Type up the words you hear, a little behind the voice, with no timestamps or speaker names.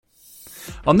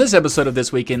On this episode of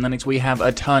This Week in Linux, we have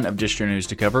a ton of distro news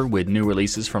to cover with new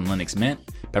releases from Linux Mint,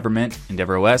 Peppermint,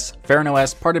 EndeavourOS,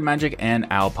 FerrinOS, PartedMagic, and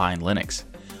Alpine Linux.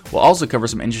 We'll also cover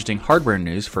some interesting hardware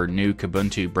news for a new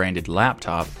Kubuntu branded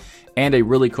laptop, and a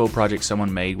really cool project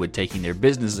someone made with taking their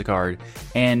business card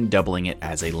and doubling it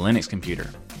as a Linux computer.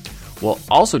 We'll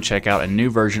also check out a new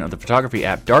version of the photography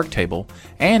app Darktable,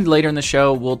 and later in the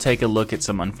show, we'll take a look at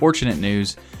some unfortunate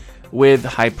news with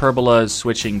Hyperbola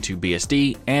switching to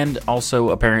BSD, and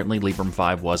also apparently Librem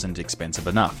 5 wasn't expensive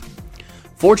enough.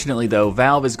 Fortunately though,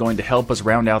 Valve is going to help us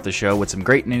round out the show with some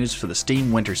great news for the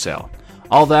Steam Winter Sale.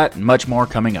 All that and much more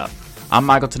coming up. I'm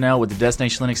Michael Tunnell with the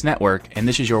Destination Linux Network, and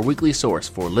this is your weekly source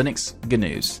for Linux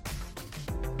GNews.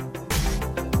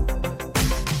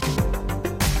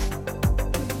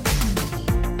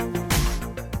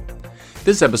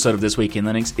 This episode of This Week in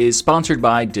Linux is sponsored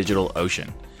by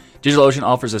DigitalOcean. DigitalOcean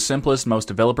offers the simplest, most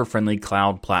developer-friendly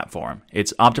cloud platform.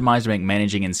 It's optimized to make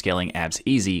managing and scaling apps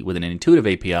easy with an intuitive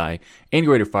API,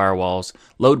 integrated firewalls,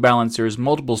 load balancers,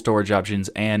 multiple storage options,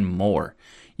 and more.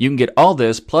 You can get all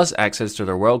this plus access to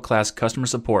their world-class customer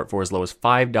support for as low as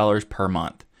 $5 per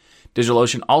month.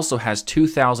 DigitalOcean also has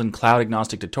 2,000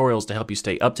 cloud-agnostic tutorials to help you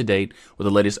stay up to date with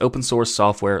the latest open source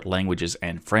software, languages,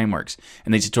 and frameworks.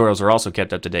 And these tutorials are also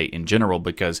kept up to date in general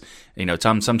because,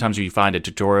 sometimes you find a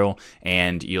tutorial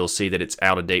and you'll see that it's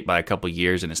out of date by a couple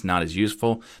years and it's not as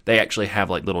useful. They actually have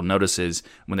like little notices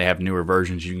when they have newer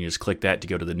versions. You can just click that to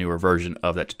go to the newer version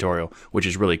of that tutorial, which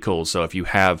is really cool. So if you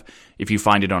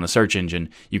find it on a search engine,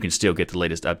 you can still get the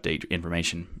latest update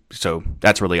information. So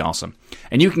that's really awesome.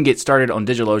 And you can get started on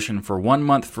DigitalOcean for 1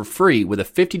 month for free with a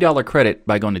 $50 credit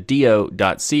by going to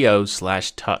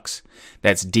do.co/tux.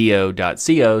 That's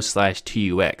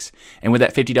do.co/tux. And with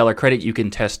that $50 credit, you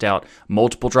can test out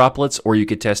multiple droplets, or you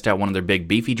could test out one of their big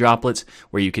beefy droplets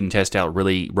where you can test out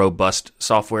really robust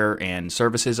software and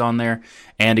services on there.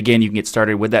 And again, you can get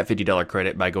started with that $50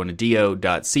 credit by going to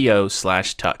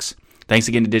do.co/tux. Thanks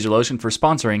again to DigitalOcean for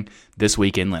sponsoring This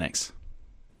Week in Linux.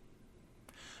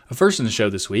 First in the show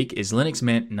this week is Linux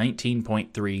Mint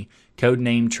 19.3,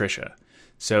 codename Trisha.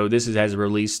 So this is as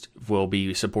released, will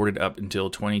be supported up until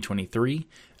 2023.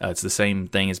 It's the same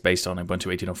thing, it's based on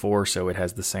Ubuntu 18.04, so it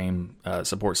has the same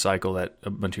support cycle that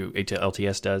Ubuntu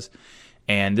LTS does.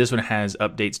 And this one has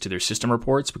updates to their system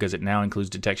reports because it now includes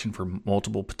detection for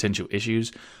multiple potential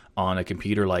issues on a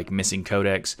computer like missing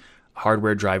codecs,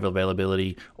 hardware drive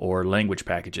availability, or language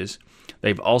packages.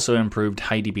 They've also improved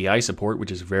high DPI support,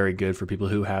 which is very good for people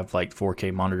who have like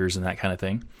 4K monitors and that kind of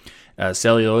thing.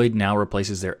 Celluloid now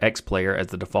replaces their X player as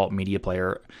the default media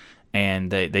player, and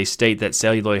they state that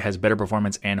Celluloid has better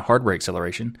performance and hardware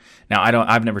acceleration. Now,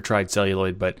 I've never tried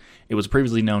Celluloid, but it was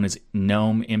previously known as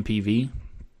GNOME MPV,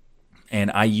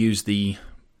 and I use the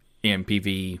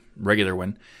MPV regular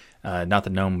one, not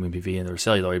the GNOME MPV or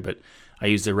Celluloid, but I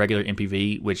use the regular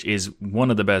MPV, which is one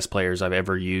of the best players I've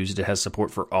ever used. It has support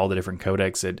for all the different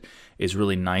codecs. It is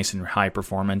really nice and high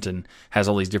performant and has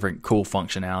all these different cool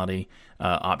functionality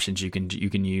options you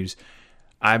can use.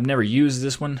 I've never used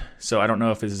this one, so I don't know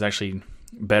if this is actually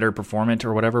better performant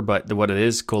or whatever, but what it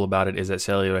is cool about it is that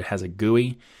Celluloid has a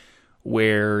GUI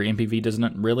where MPV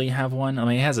doesn't really have one. I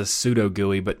mean, it has a pseudo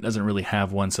GUI, but doesn't really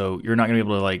have one, so you're not going to be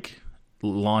able to like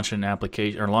launch an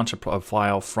application or launch a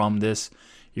file from this.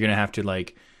 You're going to have to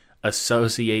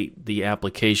associate the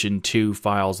application to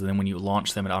files, and then when you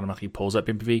launch them, it automatically pulls up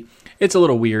MPV. It's a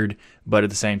little weird, but at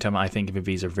the same time, I think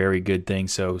MPVs are a very good thing,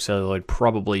 so Celluloid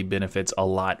probably benefits a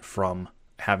lot from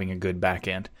having a good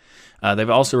backend. They've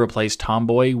also replaced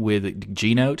Tomboy with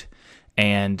Gnote,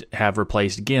 and have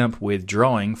replaced GIMP with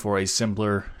Drawing for a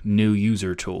simpler new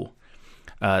user tool.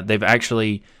 They've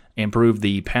actually improved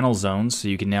the panel zones, so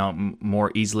you can now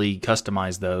more easily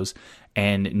customize those.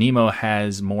 And Nemo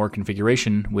has more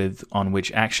configuration on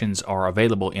which actions are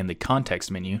available in the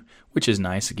context menu, which is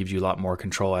nice. It gives you a lot more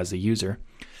control as a user.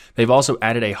 They've also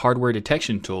added a hardware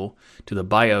detection tool to the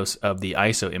BIOS of the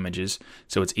ISO images,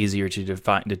 so it's easier to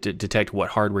detect what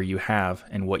hardware you have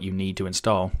and what you need to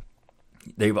install.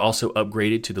 They've also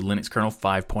upgraded to the Linux kernel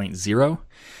 5.0,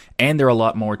 and there are a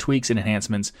lot more tweaks and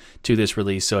enhancements to this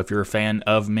release. So if you're a fan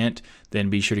of Mint, then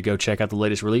be sure to go check out the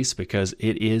latest release because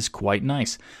it is quite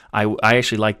nice. I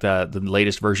actually like the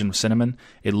latest version of Cinnamon.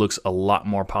 It looks a lot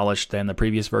more polished than the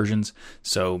previous versions.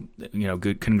 So,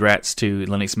 good congrats to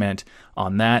Linux Mint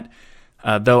on that.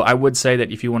 Though I would say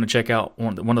that if you want to check out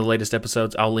one of the latest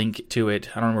episodes, I'll link to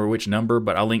it. I don't remember which number,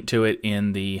 but I'll link to it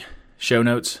in the show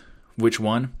notes, which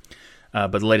one.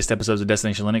 But the latest episodes of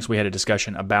Destination Linux, we had a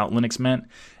discussion about Linux Mint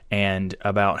and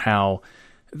about how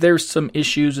There's some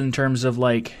issues in terms of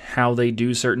like how they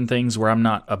do certain things where I'm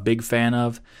not a big fan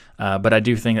of, but I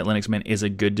do think that Linux Mint is a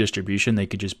good distribution. They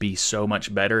could just be so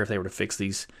much better if they were to fix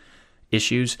these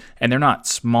issues, and they're not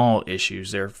small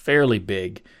issues; they're fairly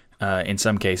big in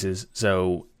some cases.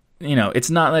 So it's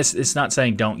not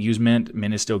saying don't use Mint.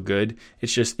 Mint is still good.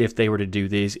 It's just if they were to do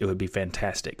these, it would be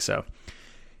fantastic. So.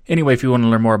 Anyway, if you want to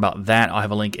learn more about that, I'll have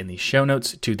a link in the show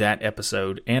notes to that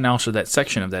episode and also that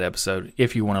section of that episode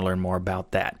if you want to learn more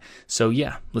about that. So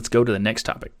yeah, let's go to the next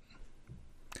topic.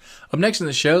 Up next in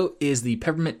the show is the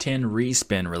Peppermint 10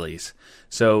 Respin release.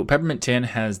 So Peppermint 10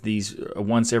 has these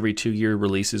once every 2-year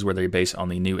releases where they're based on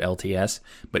the new LTS,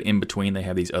 but in between they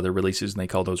have these other releases and they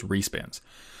call those respins.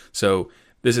 So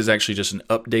this is actually just an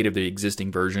update of the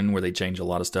existing version where they change a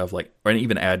lot of stuff, or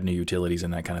even add new utilities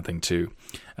and that kind of thing too.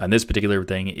 And this particular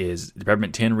thing is the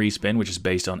Peppermint 10 Respin, which is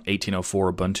based on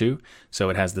 1804 Ubuntu. So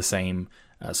it has the same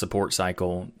support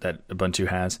cycle that Ubuntu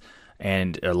has,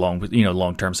 and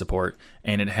long-term support.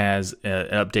 And it has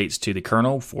updates to the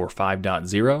kernel for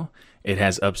 5.0. It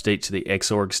has updates to the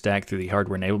Xorg stack through the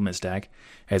hardware enablement stack.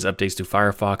 It has updates to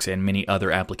Firefox and many other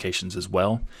applications as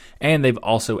well. And they've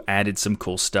also added some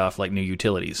cool stuff like new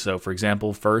utilities. So for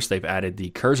example, first they've added the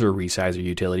cursor resizer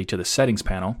utility to the settings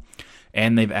panel.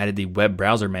 And they've added the web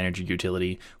browser manager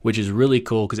utility, which is really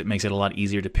cool because it makes it a lot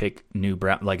easier to pick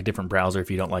a different browser if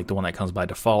you don't like the one that comes by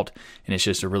default. And it's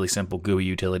just a really simple GUI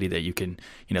utility that you can,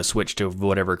 switch to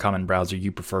whatever common browser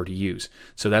you prefer to use.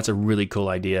 So that's a really cool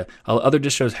idea. Other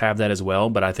distros have that as well,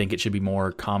 but I think it should be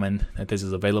more common that this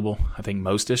is available. I think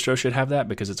most distros should have that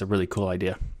because it's a really cool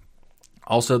idea.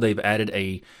 Also, they've added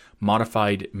a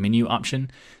modified menu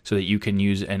option so that you can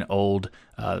use an old,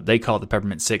 they call it the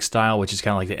Peppermint 6 style, which is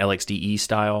kind of like the LXDE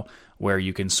style, where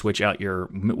you can switch out your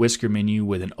whisker menu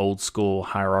with an old school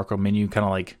hierarchical menu, kind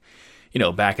of like,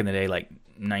 back in the day, like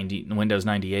Windows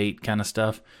 98 kind of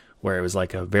stuff, where it was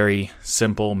like a very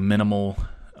simple, minimal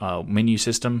menu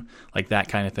system, like that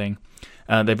kind of thing.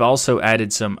 They've also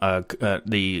added some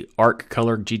the Arc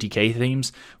Color GTK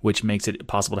themes, which makes it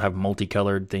possible to have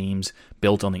multicolored themes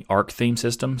built on the Arc theme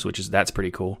systems, that's pretty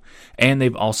cool. And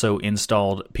they've also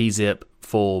installed pzip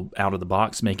full out of the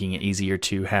box, making it easier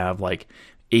to have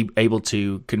able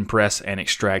to compress and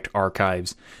extract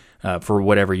archives for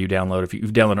whatever you download. If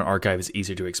you've downloaded an archive, it's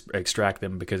easier to extract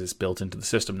them because it's built into the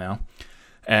system now.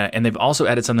 And they've also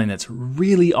added something that's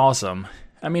really awesome.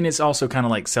 I mean, it's also kind of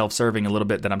like self-serving a little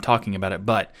bit that I'm talking about it,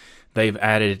 but they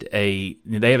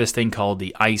have this thing called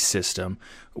the ICE system,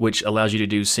 which allows you to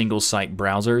do single-site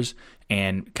browsers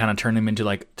and kind of turn them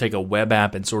into take a web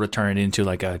app and sort of turn it into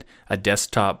like a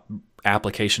desktop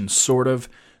application sort of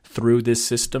through this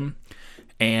system.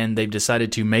 And they've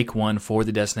decided to make one for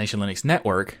the Destination Linux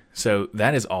network, so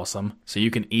that is awesome. So you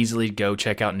can easily go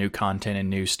check out new content and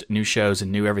new shows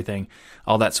and new everything,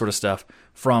 all that sort of stuff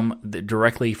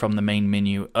directly from the main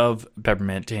menu of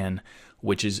Peppermint 10,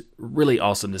 which is really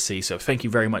awesome to see. So thank you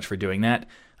very much for doing that.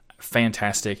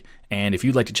 Fantastic. And if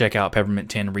you'd like to check out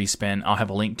Peppermint 10 Respin, I'll have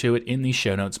a link to it in the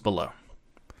show notes below.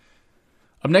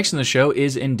 Up next in the show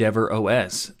is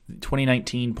EndeavourOS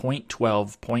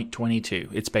 2019.12.22.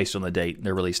 It's based on the date.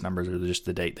 Their release numbers are just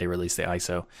the date they released the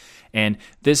ISO. And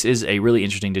this is a really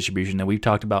interesting distribution that we've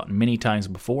talked about many times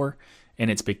before, and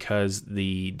it's because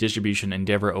the distribution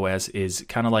EndeavourOS is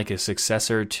kind of like a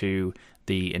successor to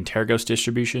the Antergos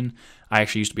distribution. I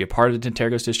actually used to be a part of the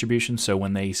Antergos distribution, so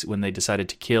when they decided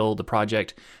to kill the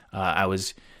project, it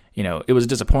was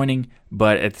disappointing,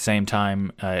 but at the same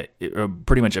time,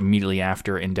 pretty much immediately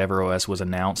after EndeavourOS was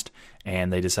announced,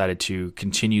 and they decided to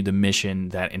continue the mission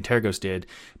that Antergos did,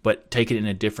 but take it in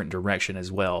a different direction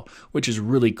as well, which is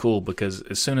really cool because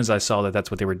as soon as I saw that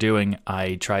that's what they were doing,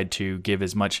 I tried to give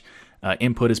as much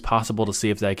input as possible to see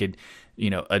if they could,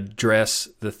 address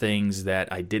the things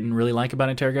that I didn't really like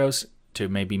about Antergos to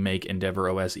maybe make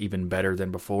EndeavourOS even better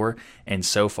than before, and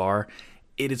so far,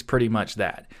 it is pretty much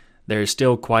that. There's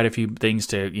still quite a few things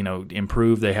to,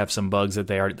 improve. They have some bugs that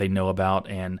they know about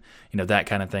and, that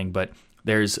kind of thing. But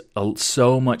there's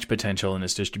so much potential in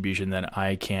this distribution that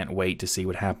I can't wait to see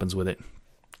what happens with it.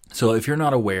 So if you're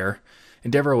not aware,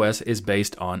 EndeavourOS is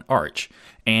based on Arch.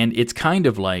 And it's kind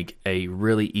of like a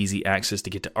really easy access to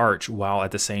get to Arch while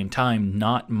at the same time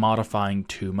not modifying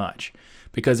too much.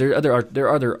 Because there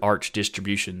are other Arch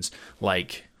distributions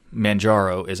like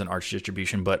Manjaro is an Arch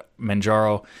distribution, but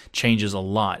Manjaro changes a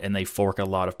lot and they fork a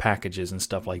lot of packages and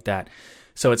stuff like that.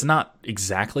 So it's not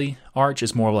exactly Arch,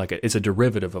 it's more like it's a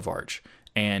derivative of Arch.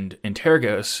 And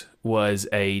Antergos was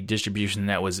a distribution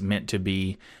that was meant to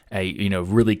be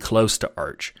really close to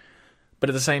Arch. But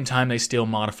at the same time, they still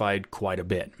modified quite a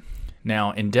bit.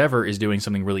 Now, Endeavor is doing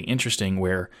something really interesting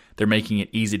where they're making it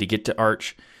easy to get to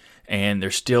Arch, and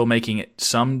they're still making it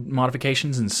some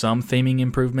modifications and some theming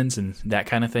improvements and that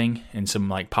kind of thing, and some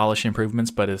like polish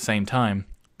improvements, but at the same time,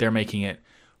 they're making it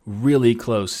really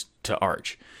close to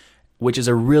Arch, which is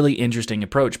a really interesting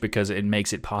approach because it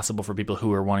makes it possible for people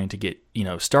who are wanting to get,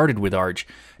 started with Arch,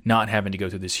 not having to go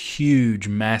through this huge,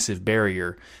 massive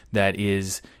barrier that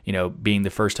is, being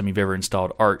the first time you've ever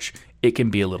installed Arch. It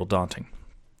can be a little daunting.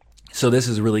 So this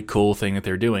is a really cool thing that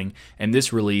they're doing, and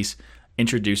this release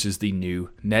introduces the new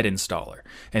Net Installer.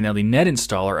 And now the Net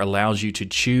Installer allows you to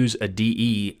choose a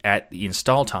DE at the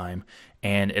install time,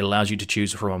 and it allows you to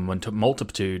choose from a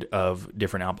multitude of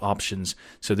different options.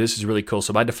 So this is really cool.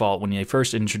 So by default, when they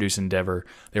first introduced Endeavor,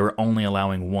 they were only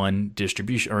allowing one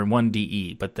distribution or one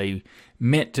DE, but they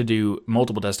meant to do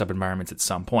multiple desktop environments at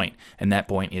some point, and that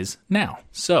point is now.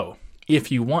 So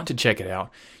if you want to check it out,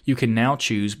 you can now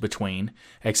choose between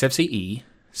XFCE,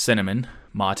 Cinnamon,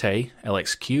 Mate,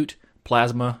 LXQt,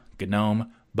 Plasma,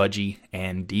 GNOME, Budgie,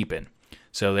 and Deepin.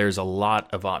 So there's a lot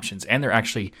of options, and they're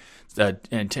actually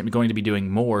going to be doing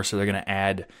more. So they're going to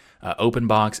add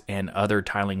OpenBox and other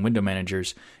tiling window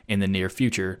managers in the near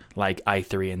future, like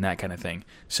i3 and that kind of thing.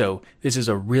 So this is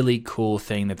a really cool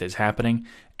thing that is happening,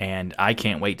 and I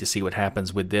can't wait to see what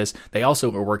happens with this. They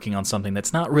also are working on something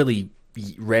that's not really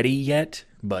ready yet,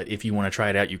 but if you want to try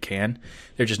it out, you can.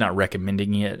 They're just not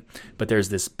recommending it. But there's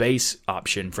this base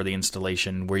option for the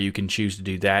installation where you can choose to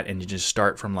do that, and you just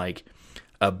start from like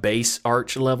a base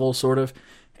Arch level sort of,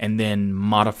 and then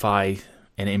modify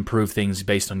and improve things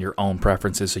based on your own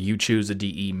preferences. So you choose the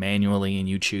DE manually, and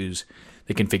you choose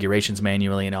the configurations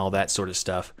manually and all that sort of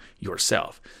stuff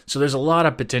yourself. So there's a lot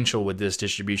of potential with this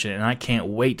distribution, and I can't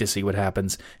wait to see what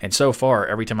happens. And so far,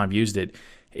 every time I've used it,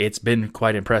 it's been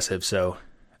quite impressive. So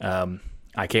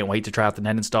I can't wait to try out the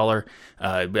Net Installer.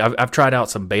 I've tried out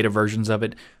some beta versions of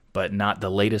it, but not the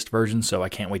latest version, so I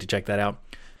can't wait to check that out.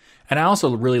 And I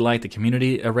also really like the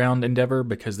community around Endeavor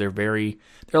because they're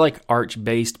like Arch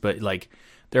based, but like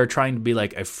they're trying to be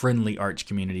like a friendly Arch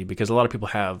community, because a lot of people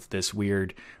have this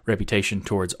weird reputation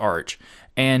towards Arch.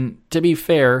 And to be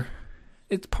fair,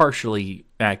 it's partially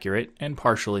accurate and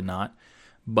partially not.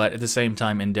 But at the same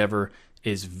time, Endeavor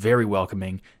is very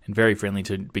welcoming and very friendly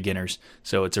to beginners.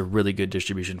 So it's a really good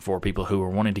distribution for people who are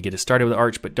wanting to get started with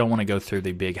Arch but don't want to go through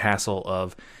the big hassle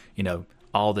of,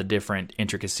 all the different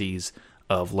intricacies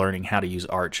of learning how to use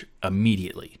Arch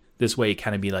immediately. This way it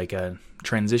kind of be like a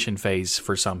transition phase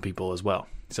for some people as well.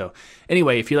 So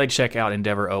anyway, if you'd like to check out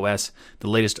Endeavor OS, the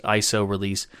latest ISO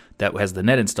release that has the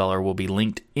Net Installer will be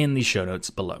linked in the show notes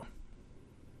below.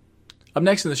 Up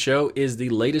next in the show is the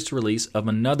latest release of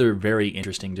another very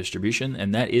interesting distribution,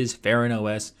 and that is Farron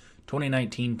OS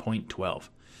 2019.12.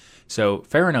 So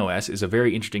Farron OS is a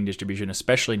very interesting distribution,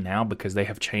 especially now because they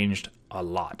have changed a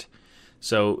lot.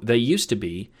 So they used to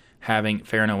be having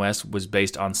Farron OS was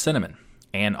based on Cinnamon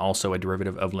and also a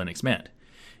derivative of Linux Mint.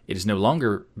 It is no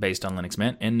longer based on Linux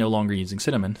Mint and no longer using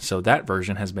Cinnamon, so that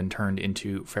version has been turned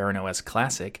into Farron OS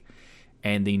Classic,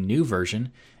 and the new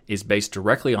version is based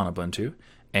directly on Ubuntu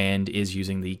and is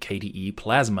using the KDE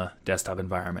Plasma desktop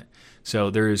environment. So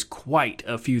there is quite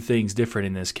a few things different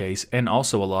in this case, and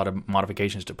also a lot of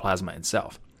modifications to Plasma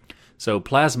itself. So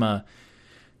Plasma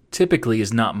typically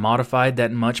is not modified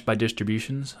that much by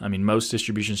distributions. I mean, most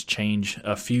distributions change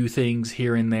a few things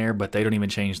here and there, but they don't even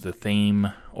change the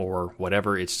theme or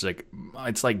whatever. It's like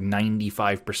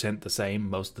 95% the same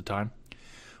most of the time.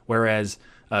 Whereas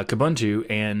Kubuntu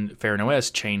and Farron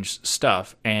OS change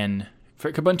stuff, and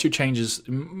Kubuntu changes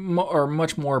are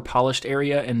much more polished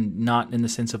area, and not in the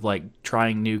sense of like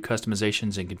trying new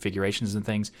customizations and configurations and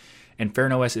things. And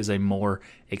Farron OS is a more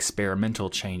experimental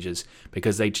changes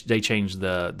because they change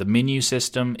the menu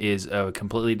system is a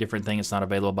completely different thing. It's not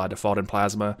available by default in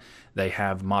Plasma. They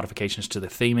have modifications to the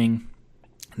theming.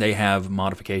 They have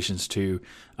modifications to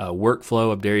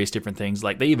workflow of various different things.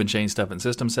 Like they even change stuff in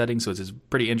system settings, so it's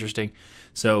pretty interesting.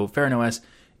 So Farron OS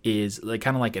is like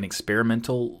kind of like an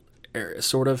experimental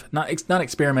sort of, it's not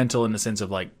experimental in the sense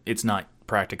of like it's not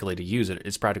practically to use it.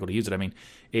 It's practical to use it. I mean,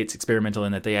 it's experimental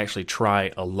in that they actually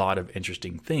try a lot of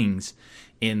interesting things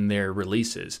in their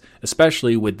releases,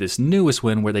 especially with this newest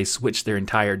one where they switch their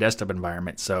entire desktop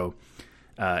environment. So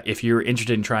if you're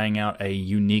interested in trying out a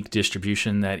unique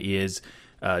distribution that is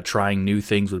trying new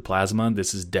things with Plasma,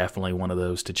 this is definitely one of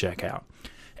those to check out.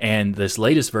 And this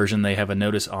latest version, they have a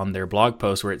notice on their blog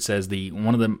post where it says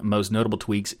one of the most notable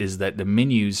tweaks is that the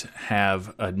menus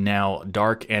have a now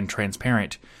dark and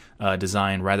transparent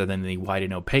design rather than the white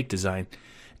and opaque design.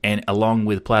 And along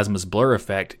with Plasma's blur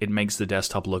effect, it makes the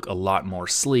desktop look a lot more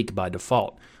sleek by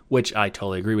default, which I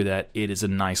totally agree with that. It is a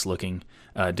nice looking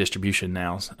distribution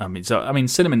now.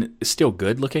 Cinnamon is still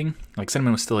good looking. Like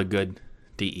Cinnamon was still a good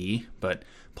DE, but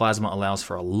Plasma allows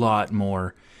for a lot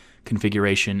more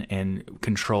configuration and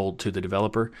control to the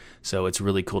developer. So it's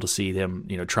really cool to see them,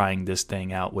 trying this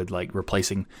thing out with like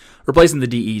replacing the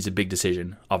DE is a big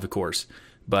decision, of course.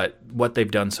 But what they've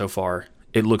done so far,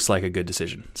 it looks like a good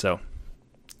decision. So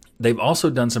they've also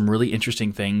done some really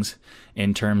interesting things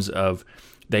in terms of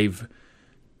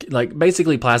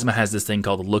basically Plasma has this thing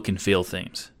called the look and feel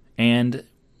themes. And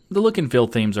the look and feel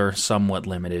themes are somewhat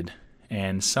limited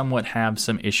and somewhat have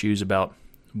some issues about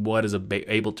what is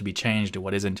able to be changed and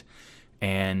what isn't.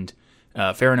 And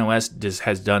Farron OS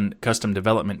has done custom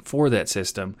development for that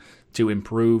system to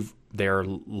improve their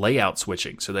layout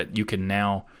switching so that you can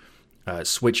now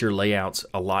switch your layouts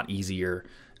a lot easier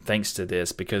thanks to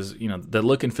this, because the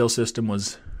look and feel system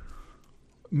was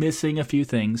missing a few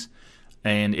things,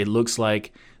 and it looks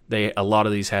like a lot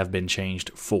of these have been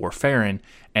changed for Farron.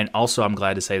 And also I'm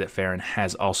glad to say that Farron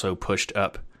has also pushed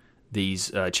up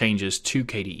these changes to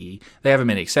KDE. They haven't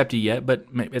been accepted yet, but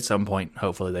at some point,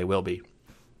 hopefully they will be.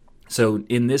 So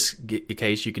in this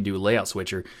case, you can do a layout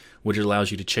switcher, which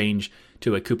allows you to change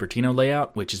to a Cupertino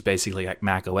layout, which is basically like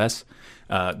Mac OS.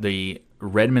 The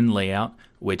Redmond layout,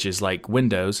 which is like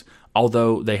Windows,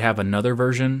 although they have another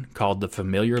version called the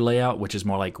Familiar layout, which is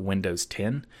more like Windows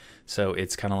 10. So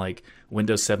it's kind of like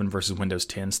Windows 7 versus Windows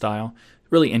 10 style.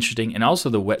 Really interesting. And also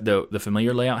the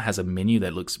Familiar layout has a menu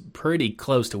that looks pretty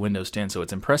close to Windows 10, so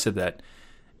it's impressive that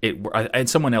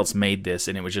someone else made this,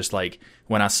 and it was just like,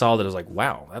 when I saw that, I was like,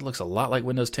 wow, that looks a lot like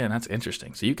Windows 10. That's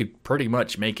interesting. So you could pretty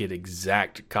much make it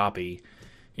exact copy,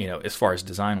 as far as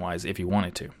design-wise, if you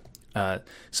wanted to.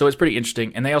 So it's pretty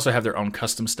interesting. And they also have their own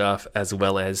custom stuff, as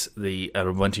well as the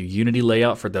Ubuntu Unity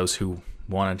layout for those who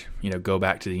want to, go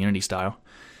back to the Unity style.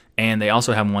 And they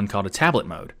also have one called a tablet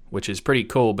mode, which is pretty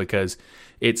cool because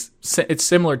it's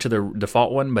similar to the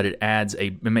default one, but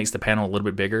it makes the panel a little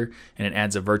bit bigger, and it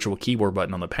adds a virtual keyboard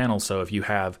button on the panel. So if you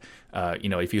have,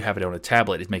 if you have it on a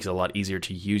tablet, it makes it a lot easier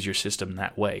to use your system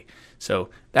that way. So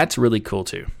that's really cool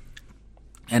too.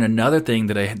 And another thing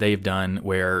that they've done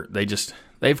where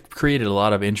they've created a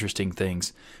lot of interesting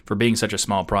things for being such a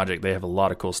small project. They have a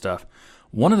lot of cool stuff.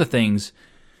 One of the things,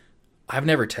 I've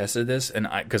never tested this, and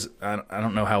because I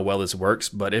don't know how well this works,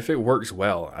 but if it works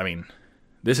well,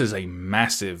 this is a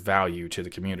massive value to the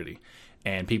community.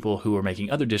 And people who are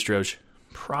making other distros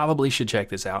probably should check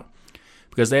this out,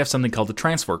 because they have something called the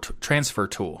transfer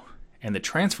tool. And the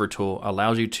transfer tool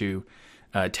allows you to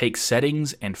take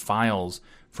settings and files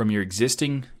from your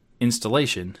existing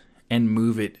installation and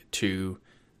move it to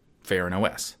Farron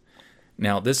OS.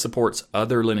 Now, this supports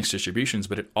other Linux distributions,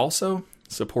 but it also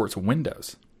supports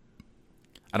Windows.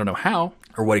 I don't know how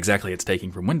or what exactly it's taking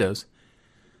from Windows,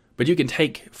 but you can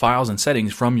take files and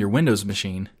settings from your Windows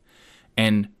machine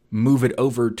and move it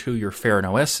over to your Farron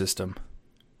OS system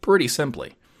pretty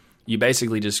simply. You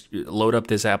basically just load up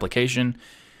this application,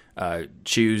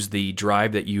 choose the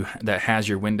drive that has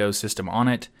your Windows system on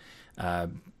it,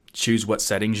 choose what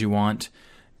settings you want,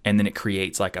 and then it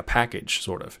creates like a package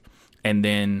sort of. And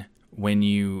then when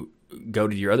you go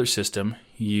to your other system,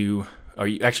 you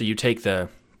take that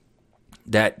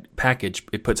package,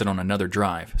 it puts it on another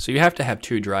drive. So you have to have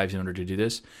two drives in order to do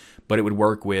this, but it would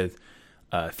work with,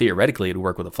 theoretically, it would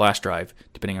work with a flash drive,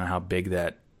 depending on how big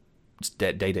that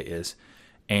data is.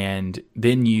 And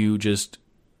then you just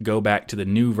go back to the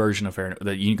new version of Farron,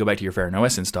 you can go back to your Farron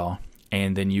OS install,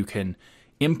 and then you can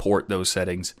import those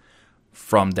settings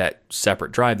from that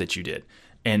separate drive that you did.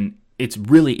 And it's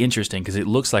really interesting because it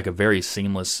looks like a very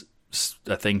seamless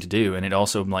thing to do, and it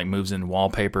also like moves in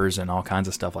wallpapers and all kinds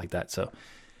of stuff like that. So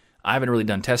I haven't really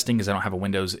done testing because I don't have a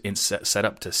Windows set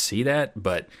up to see that,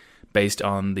 but based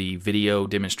on the video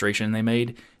demonstration they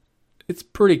made, it's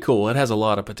pretty cool. It has a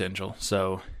lot of potential.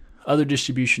 So other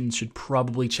distributions should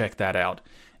probably check that out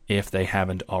if they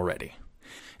haven't already.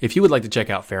 If you would like to check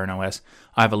out Farron OS,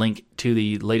 I have a link to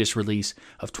the latest release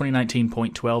of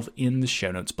 2019.12 in the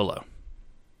show notes below.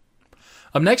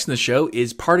 Up next in the show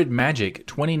is Parted Magic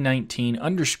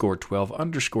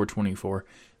 2019_12_24.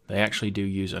 They actually do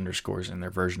use underscores in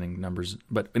their versioning numbers.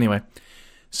 But anyway,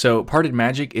 so Parted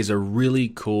Magic is a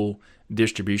really cool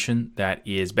distribution that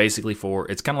is basically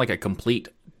it's kind of like a complete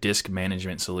disk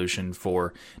management solution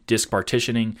for disk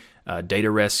partitioning, data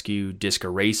rescue, disk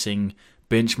erasing,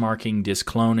 benchmarking, disk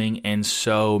cloning, and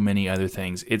so many other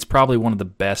things. It's probably one of the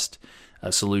best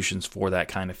solutions for that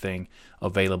kind of thing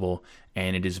available,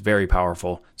 and it is very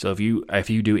powerful. So if you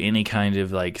do any kind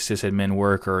of like sysadmin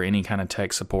work or any kind of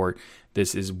tech support,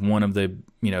 this is one of the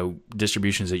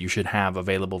distributions that you should have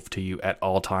available to you at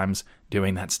all times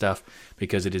doing that stuff,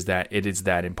 because it is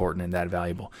that important and that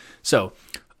valuable. So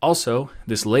also,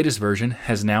 this latest version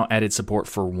has now added support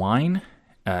for Wine,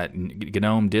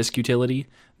 GNOME Disk Utility,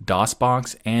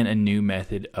 DOSBox, and a new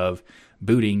method of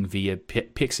booting via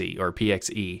PXE or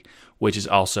PXE, which is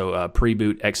also a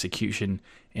pre-boot execution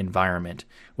environment,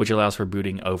 which allows for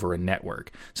booting over a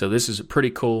network. So this is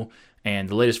pretty cool, and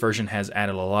the latest version has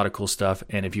added a lot of cool stuff.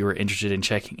 And if you are interested in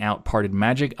checking out Parted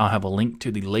Magic, I'll have a link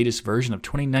to the latest version of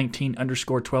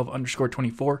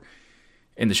 2019_12_24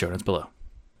 in the show notes below.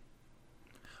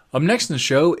 Up next in the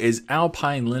show is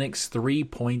Alpine Linux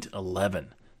 3.11.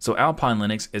 So Alpine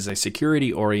Linux is a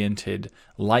security-oriented,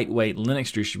 lightweight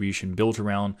Linux distribution built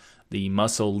around the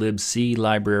Muscle libc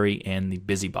library and the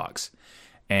BusyBox.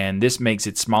 And this makes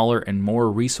it smaller and more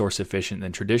resource efficient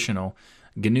than traditional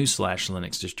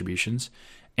GNU/Linux distributions.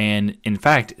 And in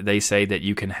fact, they say that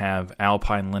you can have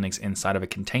Alpine Linux inside of a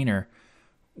container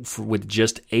with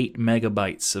just 8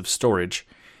 megabytes of storage,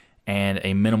 and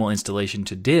a minimal installation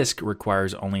to disk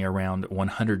requires only around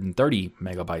 130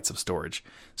 megabytes of storage.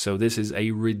 So this is a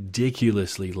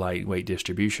ridiculously lightweight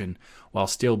distribution while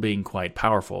still being quite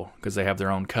powerful, because they have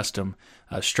their own custom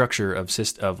structure of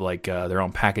their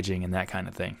own packaging and that kind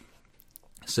of thing.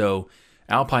 So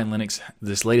Alpine Linux,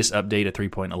 this latest update at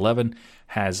 3.11,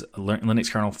 has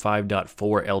Linux kernel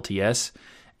 5.4 LTS,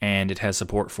 and it has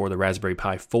support for the Raspberry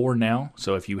Pi 4 now.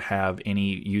 So if you have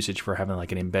any usage for having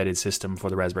like an embedded system for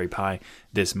the Raspberry Pi,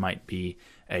 this might be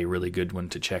a really good one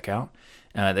to check out.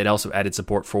 They'd also added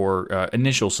support for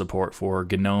initial support for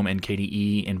GNOME and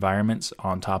KDE environments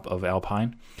on top of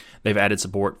Alpine. They've added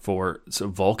support for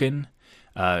Vulkan,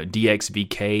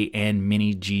 DXVK, and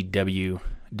Mini GW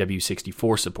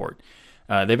W64 support.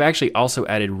 They've actually also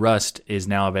added Rust is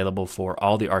now available for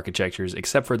all the architectures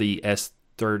except for the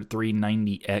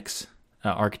S390X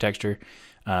architecture,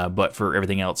 but for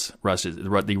everything else,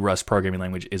 the Rust programming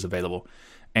language is available.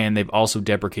 And they've also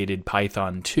deprecated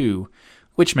Python 2,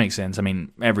 which makes sense. I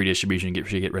mean, every distribution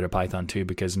should get rid of Python 2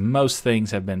 because most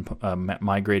things have been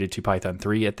migrated to Python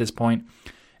 3 at this point,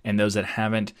 and those that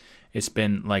haven't, it's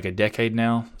been like a decade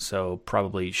now, so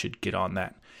probably should get on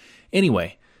that.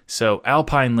 Anyway, so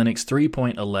Alpine Linux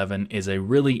 3.11 is a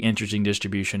really interesting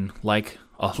distribution, like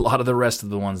a lot of the rest of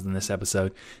the ones in this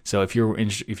episode. So if you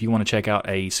want to check out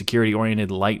a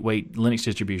security-oriented, lightweight Linux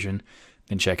distribution,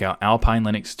 then check out Alpine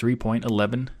Linux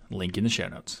 3.11, link in the show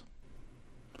notes.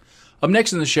 Up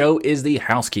next in the show is the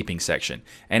housekeeping section.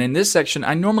 And in this section,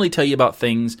 I normally tell you about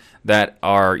things that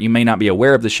you may not be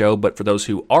aware of the show, but for those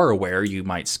who are aware, you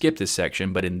might skip this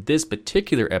section. But in this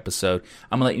particular episode,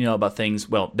 I'm going to let you know about things,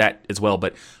 well, that as well,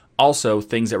 but also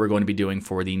things that we're going to be doing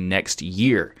for the next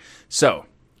year. So,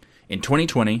 in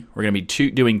 2020, we're going to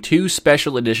be doing 2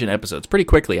 special edition episodes, pretty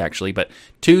quickly actually, but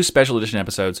 2 special edition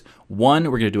episodes. One,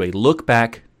 we're going to do a look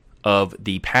back of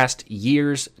the past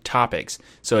year's topics.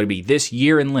 So it'd be This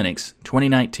Year in Linux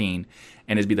 2019,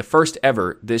 and it'd be the first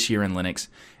ever This Year in Linux.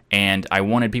 And I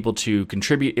wanted people to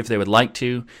contribute if they would like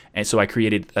to, and so I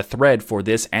created a thread for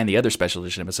this and the other special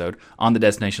edition episode on the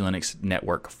Destination Linux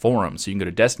Network forum. So you can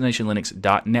go to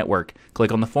destinationlinux.network,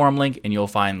 click on the forum link, and you'll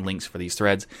find links for these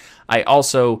threads. I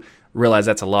also realize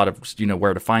that's a lot of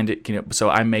where to find it, so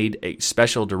I made a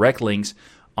special direct links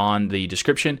on the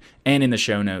description and in the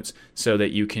show notes so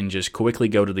that you can just quickly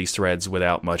go to these threads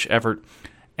without much effort.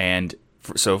 And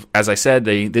so, as I said,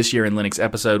 This Year in Linux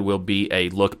episode will be a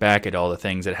look back at all the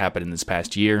things that happened in this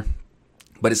past year,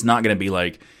 but it's not going to be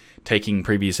like taking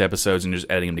previous episodes and just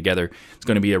editing them together. It's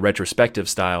going to be a retrospective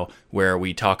style where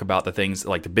we talk about the things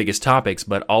like the biggest topics,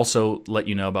 but also let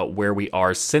you know about where we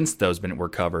are since those were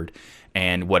covered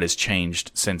and what has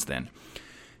changed since then.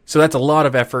 So that's a lot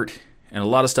of effort and a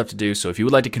lot of stuff to do. So if you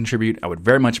would like to contribute, I would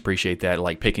very much appreciate that,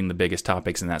 like picking the biggest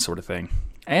topics and that sort of thing.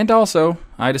 And also,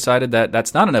 I decided that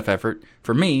that's not enough effort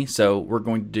for me, so we're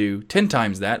going to do 10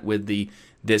 times that with the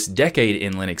This Decade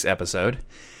in Linux episode.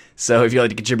 So if you'd like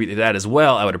to contribute to that as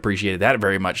well, I would appreciate that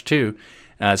very much too.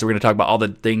 So we're going to talk about all the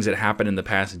things that happened in the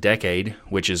past decade,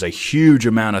 which is a huge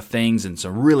amount of things and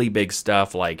some really big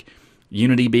stuff like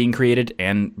Unity being created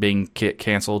and being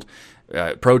canceled,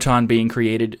 Proton being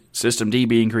created, Systemd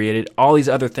being created. All these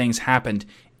other things happened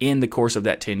in the course of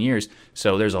that 10 years.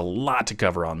 So there's a lot to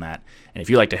cover on that. And if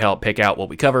you'd like to help pick out what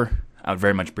we cover, I would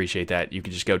very much appreciate that. You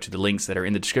can just go to the links that are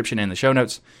in the description and the show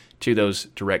notes to those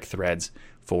direct threads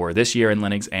for This Year in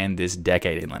Linux and This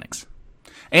Decade in Linux.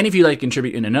 And if you'd like to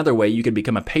contribute in another way, you could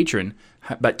become a patron,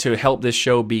 but to help this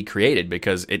show be created,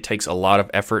 because it takes a lot of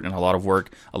effort and a lot of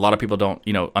work. A lot of people don't,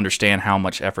 understand how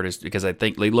much effort is, because I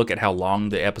think they look at how long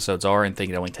the episodes are and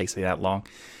think it only takes me that long.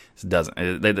 It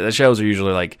doesn't. The shows are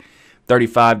usually like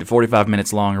 35 to 45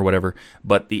 minutes long or whatever,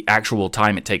 but the actual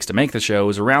time it takes to make the show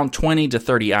is around 20 to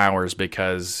 30 hours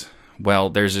because, well,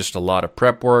 there's just a lot of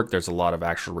prep work, there's a lot of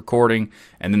actual recording,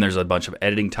 and then there's a bunch of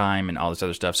editing time and all this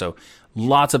other stuff. So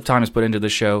lots of time is put into the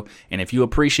show, and if you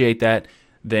appreciate that,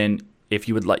 then if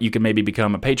you would like, you can maybe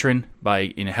become a patron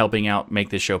by helping out make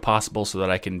this show possible so that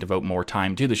I can devote more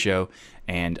time to the show,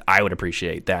 and I would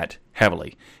appreciate that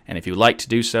heavily. And if you'd like to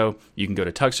do so, you can go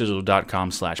to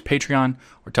tuxdigital.com/Patreon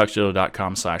or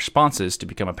tuxdigital.com/sponsors to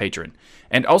become a patron.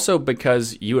 And also,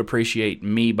 because you appreciate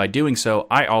me by doing so,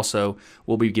 I also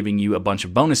will be giving you a bunch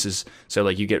of bonuses. So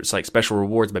like you get like special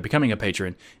rewards by becoming a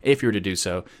patron if you were to do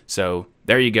so. So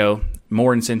there you go.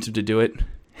 More incentive to do it.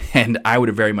 And I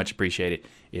would very much appreciate it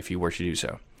if you were to do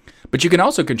so. But you can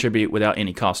also contribute without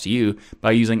any cost to you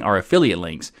by using our affiliate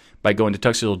links by going to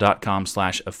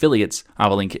tuxdigital.com/affiliates. I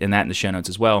will link in that in the show notes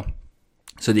as well,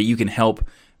 so that you can help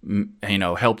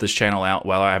this channel out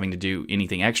without having to do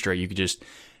anything extra. You could just,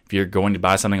 if you're going to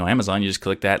buy something on Amazon, you just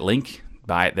click that link,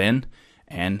 buy it then,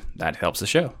 and that helps the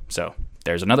show. So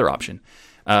there's another option.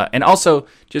 And also,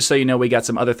 just so you know, we got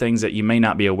some other things that you may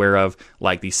not be aware of,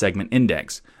 like the segment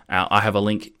index. I have a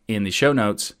link in the show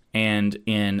notes and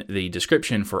in the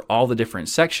description for all the different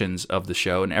sections of the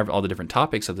show and all the different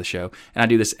topics of the show. And I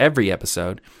do this every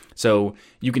episode. So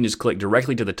you can just click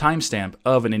directly to the timestamp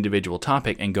of an individual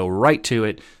topic and go right to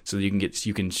it, so that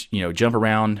you can jump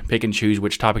around, pick and choose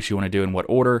which topics you want to do in what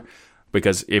order.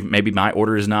 Because if maybe my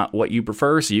order is not what you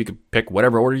prefer, so you can pick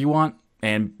whatever order you want,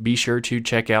 and be sure to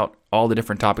check out all the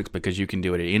different topics, because you can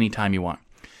do it at any time you want.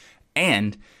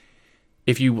 And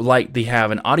if you like to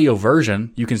have an audio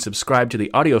version, you can subscribe to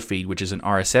the audio feed, which is an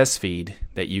RSS feed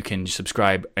that you can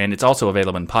subscribe. And it's also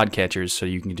available in podcatchers, so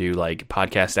you can do like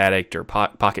Podcast Addict or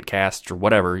Pocket Cast or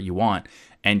whatever you want,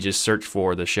 and just search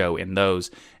for the show in those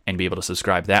and be able to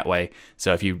subscribe that way.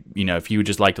 So if you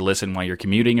just like to listen while you're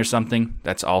commuting or something,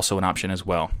 that's also an option as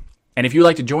well. And if you'd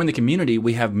like to join the community,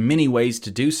 we have many ways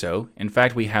to do so. In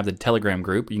fact, we have the Telegram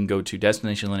group. You can go to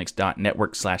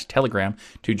destinationlinux.network/Telegram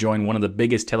to join one of the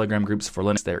biggest Telegram groups for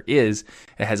Linux there is.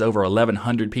 It has over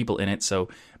 1,100 people in it, so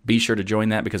be sure to join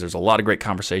that, because there's a lot of great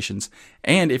conversations.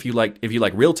 And if you like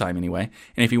real time anyway,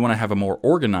 and if you want to have a more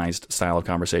organized style of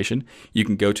conversation, you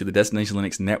can go to the Destination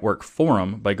Linux Network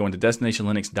forum by going to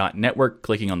destinationlinux.network,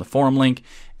 clicking on the forum link,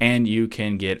 and you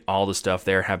can get all the stuff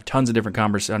there. Have tons of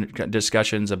different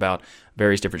discussions about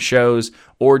various different shows,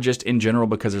 or just in general,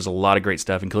 because there's a lot of great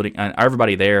stuff, including, and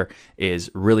everybody there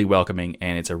is really welcoming,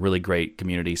 and it's a really great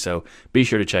community. So be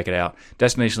sure to check it out.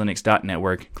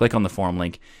 Destinationlinux.network, click on the forum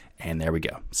link, and there we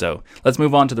go. So let's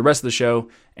move on to the rest of the show,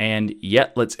 and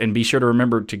be sure to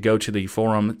remember to go to the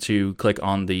forum to click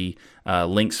on the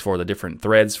links for the different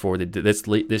threads for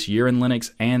this year in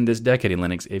Linux and this decade in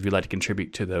Linux if you'd like to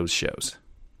contribute to those shows.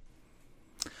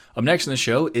 Up next in the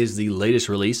show is the latest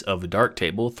release of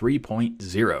Darktable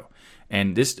 3.0.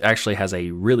 And this actually has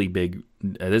a really big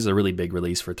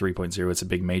release for 3.0. It's a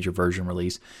big major version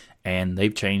release, and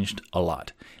they've changed a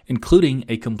lot, including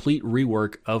a complete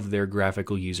rework of their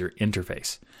graphical user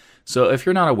interface. So if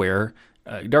you're not aware,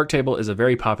 Darktable is a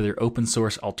very popular open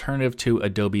source alternative to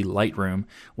Adobe Lightroom,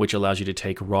 which allows you to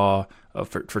take raw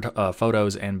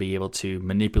photos and be able to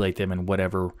manipulate them in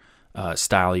whatever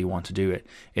style you want to do it.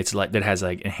 It's like that has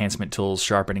like enhancement tools,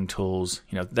 sharpening tools,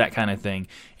 that kind of thing.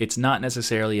 It's not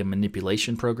necessarily a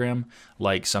manipulation program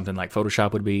like something like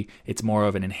Photoshop would be. It's more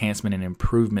of an enhancement and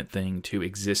improvement thing to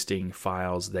existing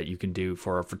files that you can do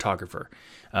for a photographer.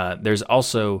 There's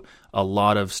also a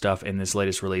lot of stuff in this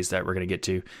latest release that we're going to get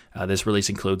to. This release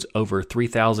includes over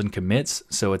 3,000 commits,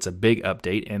 so it's a big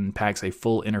update and packs a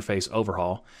full interface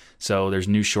overhaul. So there's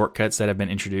new shortcuts that have been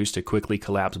introduced to quickly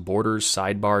collapse borders,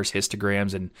 sidebars,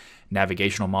 histograms, and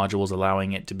navigational modules,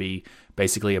 allowing it to be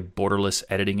basically a borderless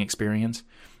editing experience.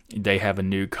 They have a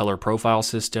new color profile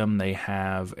system. They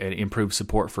have an improved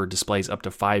support for displays up to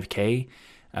 5K.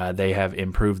 They have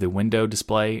improved the window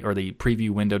display, or the preview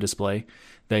window display.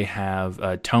 They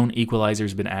have tone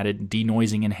equalizers been added,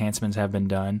 denoising enhancements have been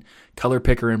done, color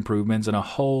picker improvements, and a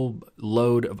whole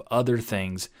load of other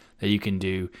things that you can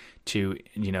do to,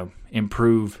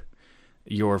 improve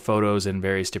your photos and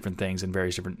various different things and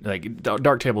various different,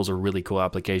 Darktable is a really cool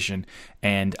application,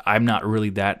 and I'm not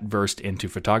really that versed into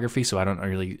photography, so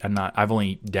I've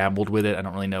only dabbled with it. I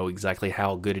don't really know exactly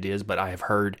how good it is, but I have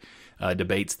heard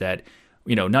debates that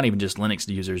not even just Linux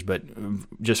users, but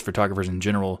just photographers in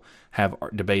general have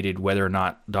debated whether or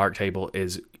not Darktable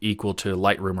is equal to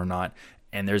Lightroom or not.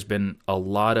 And there's been a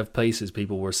lot of places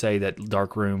people will say that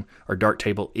Darkroom or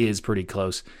Darktable is pretty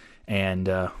close. And,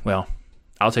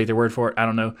 I'll take their word for it. I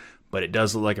don't know, but it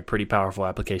does look like a pretty powerful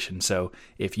application. So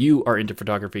if you are into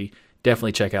photography,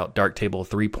 definitely check out Darktable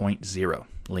 3.0.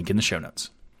 Link in the show notes.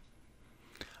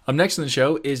 Up next in the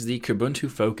show is the Kubuntu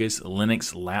Focus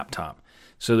Linux laptop.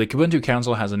 So the Kubuntu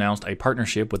Council has announced a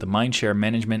partnership with the Mindshare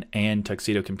Management and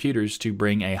Tuxedo Computers to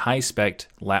bring a high-spec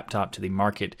laptop to the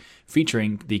market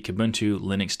featuring the Kubuntu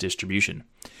Linux distribution.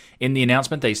 In the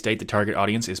announcement, they state the target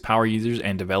audience is power users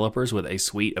and developers with a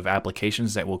suite of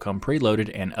applications that will come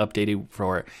preloaded and updated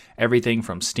for everything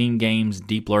from Steam games,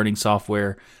 deep learning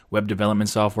software, web development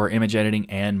software, image editing,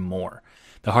 and more.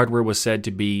 The hardware was said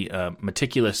to be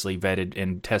meticulously vetted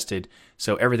and tested,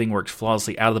 so everything works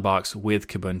flawlessly out of the box with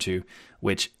Kubuntu,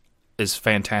 which is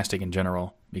fantastic in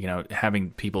general.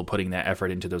 Having people putting that effort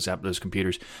into those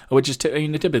computers, which is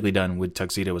typically done with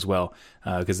Tuxedo as well,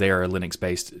 because they are a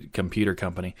Linux-based computer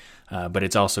company. But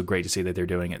it's also great to see that they're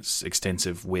doing it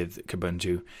extensive with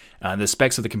Kubuntu. The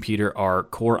specs of the computer are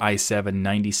Core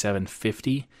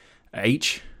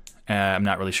i7-9750H. I'm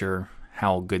not really sure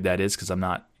how good that is because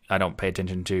I don't pay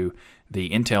attention to the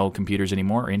Intel computers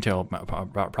anymore, or Intel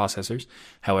processors.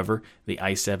 However, the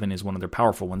i7 is one of their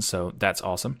powerful ones, so that's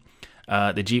awesome.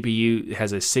 The GPU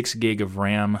has a 6 gig of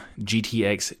RAM.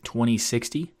 GTX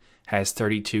 2060 has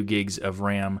 32 gigs of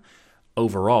RAM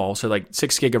overall. So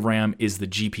 6 gig of RAM is the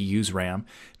GPU's RAM.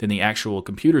 Then the actual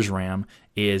computer's RAM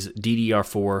is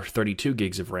DDR4 32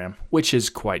 gigs of RAM, which is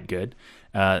quite good,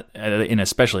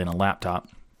 especially in a laptop.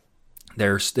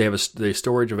 The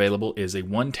storage available is a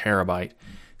 1 terabyte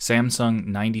Samsung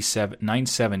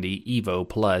 970 EVO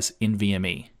Plus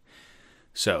NVMe.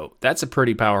 So that's a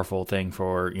pretty powerful thing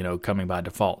for coming by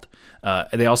default.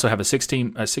 They also have a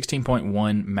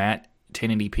 16.1 matte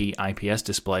 1080p IPS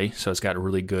display, so it's got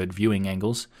really good viewing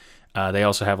angles. They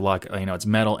also have it's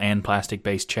metal and plastic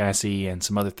based chassis and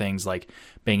some other things like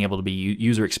being able to be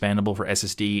user expandable for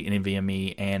SSD and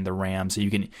NVMe and the RAM. So you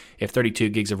can, if 32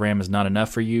 gigs of RAM is not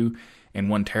enough for you and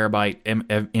 1 terabyte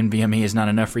NVMe is not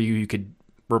enough for you, you could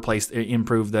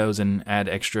improve those and add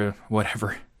extra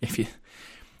whatever.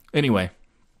 Anyway.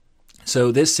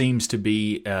 So this seems to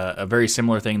be a very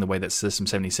similar thing the way that System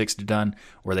 76 is done,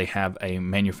 where they have a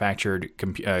manufactured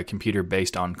computer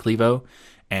based on Clevo,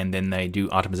 and then they do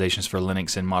optimizations for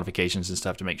Linux and modifications and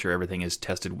stuff to make sure everything is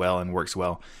tested well and works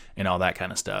well and all that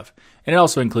kind of stuff. And it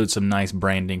also includes some nice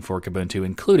branding for Kubuntu,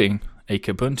 including a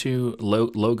Kubuntu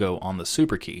logo on the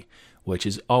super key, which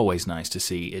is always nice to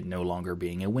see it no longer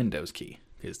being a Windows key,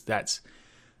 because that's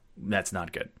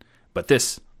not good. But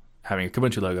this, having a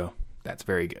Kubuntu logo, that's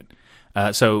very good.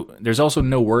 So there's also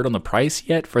no word on the price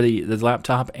yet for the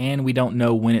laptop, and we don't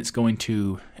know when it's going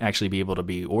to actually be able to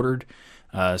be ordered.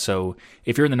 So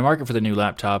if you're in the market for the new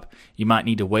laptop, you might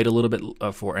need to wait a little bit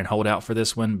and hold out for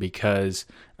this one, because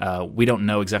we don't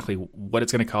know exactly what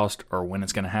it's going to cost or when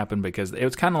it's going to happen, because it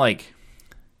was kind of like,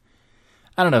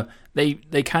 I don't know,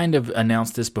 they kind of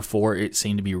announced this before it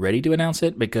seemed to be ready to announce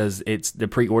it, because the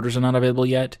pre-orders are not available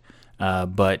yet.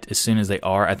 But as soon as they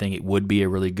are, I think it would be a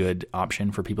really good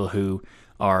option for people who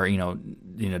are,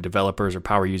 developers or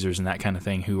power users and that kind of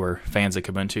thing, who are fans of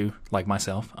Kubuntu, like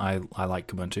myself. I like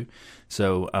Kubuntu.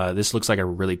 So this looks like a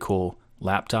really cool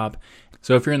laptop.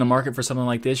 So if you're in the market for something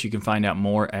like this, you can find out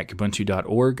more at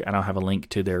kubuntu.org, and I'll have a link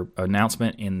to their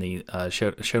announcement in the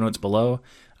show notes below.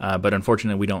 But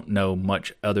unfortunately, we don't know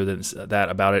much other than that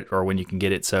about it or when you can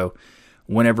get it. So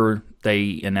whenever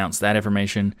they announce that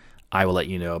information, I will let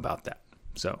you know about that.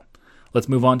 So let's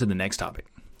move on to the next topic.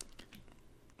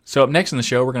 So up next in the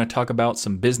show, we're going to talk about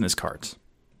some business cards.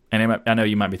 And I know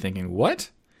you might be thinking,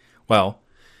 what? Well,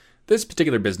 this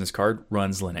particular business card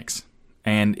runs Linux.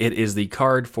 And it is the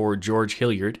card for George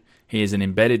Hilliard. He is an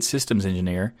embedded systems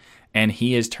engineer, and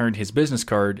he has turned his business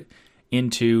card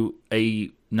into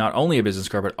not only a business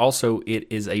card, but also it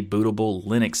is a bootable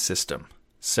Linux system.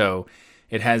 So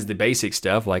it has the basic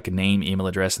stuff like a name, email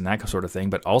address, and that sort of thing,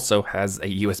 but also has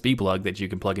a USB plug that you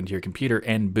can plug into your computer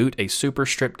and boot a super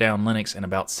stripped down Linux in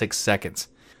about 6 seconds.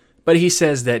 But he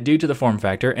says that due to the form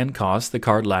factor and cost, the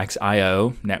card lacks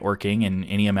I/O, networking, and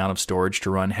any amount of storage to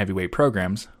run heavyweight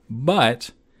programs,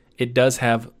 but it does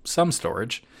have some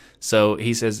storage. So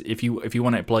he says if you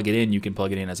want to plug it in, you can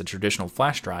plug it in as a traditional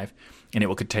flash drive, and it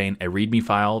will contain a README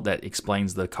file that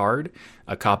explains the card,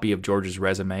 a copy of George's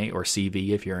resume or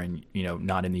CV if you're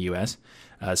not in the U.S.,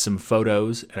 some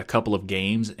photos, a couple of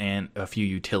games, and a few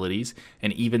utilities,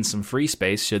 and even some free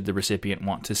space should the recipient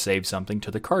want to save something to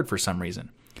the card for some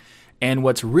reason. And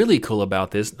what's really cool about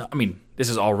this, I mean, this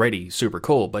is already super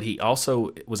cool, but he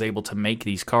also was able to make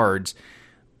these cards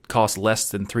cost less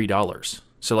than $3.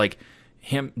 So like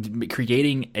him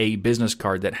creating a business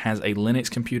card that has a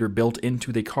Linux computer built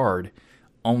into the card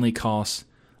only costs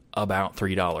about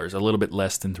 $3, a little bit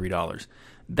less than $3.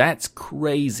 That's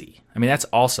crazy. I mean, that's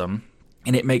awesome.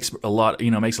 And it makes a lot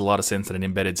of sense that an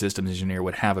embedded systems engineer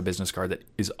would have a business card that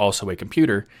is also a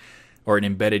computer or an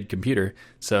embedded computer.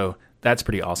 So that's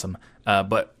pretty awesome.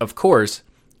 But of course,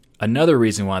 another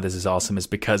reason why this is awesome is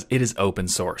because it is open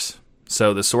source.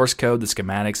 So the source code, the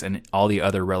schematics, and all the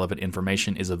other relevant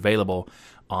information is available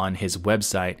on his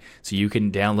website. So you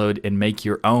can download and make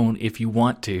your own if you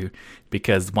want to,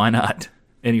 because why not?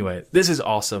 Anyway, this is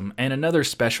awesome. And another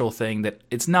special thing that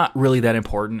it's not really that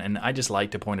important, and I just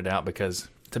like to point it out because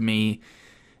to me,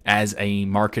 as a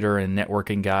marketer and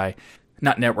networking guy,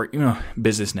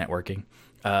 business networking,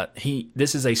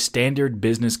 this is a standard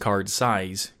business card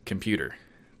size computer.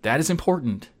 That is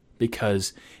important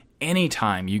because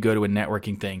anytime you go to a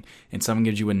networking thing and someone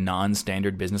gives you a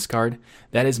non-standard business card,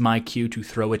 that is my cue to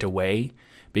throw it away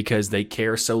because they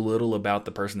care so little about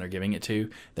the person they're giving it to.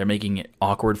 They're making it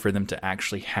awkward for them to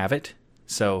actually have it.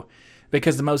 So,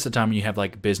 because most of the time when you have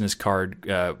like business card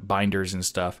binders and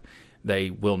stuff,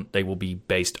 they will be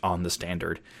based on the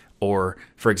standard. Or,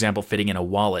 for example, fitting in a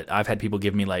wallet. I've had people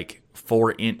give me like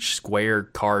 4-inch square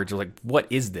cards. They're like, what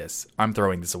is this? I'm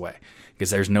throwing this away because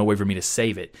there's no way for me to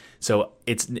save it. So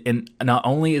and not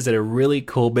only is it a really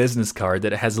cool business card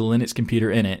that it has a Linux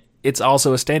computer in it, it's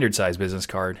also a standard size business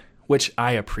card, which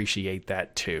I appreciate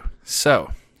that too.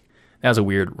 So that was a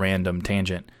weird random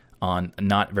tangent on a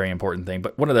not very important thing.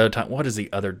 But what is the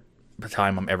other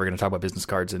time I'm ever going to talk about business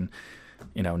cards and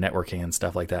networking and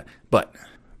stuff like that? But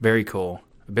very cool.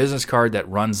 A business card that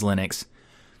runs Linux.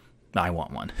 I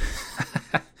want one.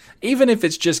 Even if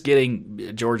it's just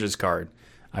getting George's card,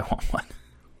 I want one.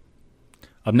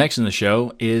 Up next in the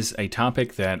show is a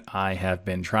topic that I have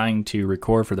been trying to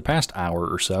record for the past hour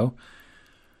or so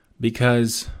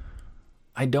because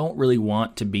I don't really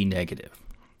want to be negative.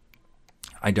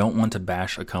 I don't want to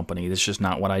bash a company. That's just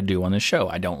not what I do on this show.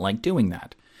 I don't like doing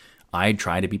that. I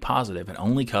try to be positive and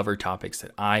only cover topics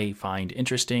that I find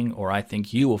interesting or I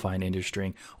think you will find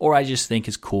interesting or I just think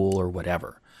is cool or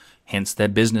whatever. Hence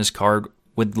that business card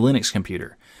with the Linux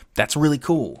computer. That's really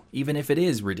cool, even if it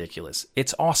is ridiculous.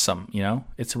 It's awesome,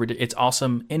 It's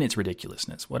awesome in its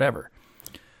ridiculousness, whatever.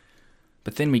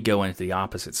 But then we go into the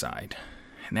opposite side,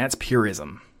 and that's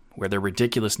purism, where the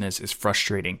ridiculousness is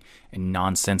frustrating and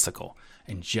nonsensical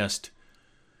and just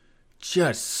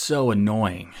so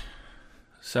annoying.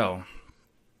 So,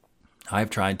 I've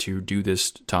tried to do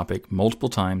this topic multiple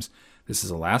times. This is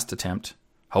the last attempt,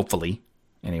 hopefully,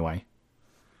 anyway.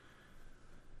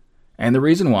 And the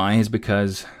reason why is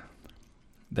because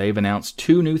they've announced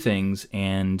 2 new things,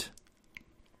 and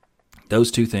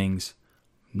those 2 things,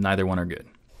 neither one are good.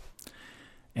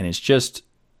 And it's just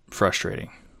frustrating.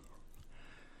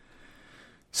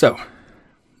 So,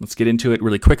 let's get into it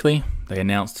really quickly. They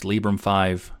announced Librem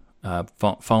 5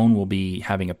 phone will be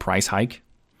having a price hike,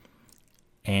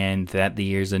 and that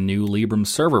there's a new Librem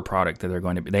server product that they're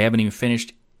going to be. They haven't even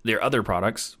finished their other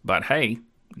products, but hey,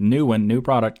 new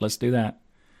product, let's do that.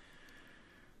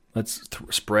 Let's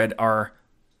spread our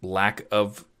lack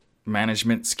of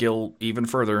management skill even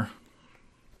further.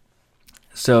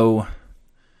 So,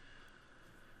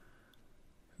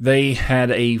 they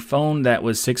had a phone that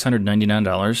was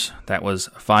 $699. That was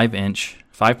 5-inch,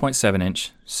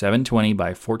 5.7-inch, 720 by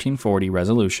 1440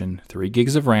 resolution, 3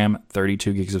 gigs of RAM,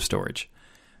 32 gigs of storage.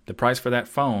 The price for that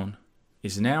phone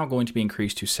is now going to be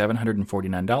increased to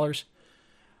 $749,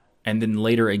 and then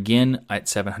later again at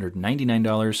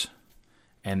 $799.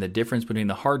 And the difference between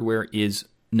the hardware is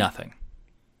nothing.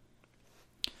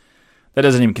 That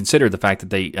doesn't even consider the fact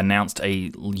that they announced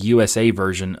a USA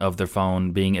version of their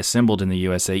phone being assembled in the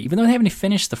USA, even though they haven't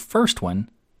finished the first one.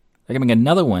 They're going to make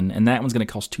another one, and that one's going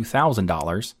to cost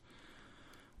 $2,000.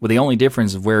 With the only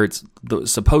difference of where it's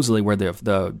supposedly where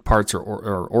the parts are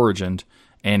origined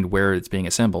and where it's being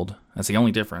assembled. That's the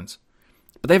only difference.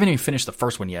 But they haven't even finished the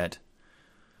first one yet.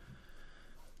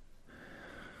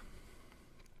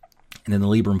 And then the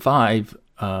Librem 5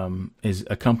 is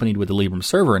accompanied with the Librem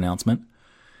server announcement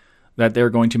that they're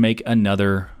going to make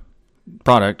another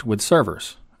product with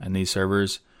servers. And these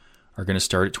servers are going to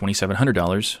start at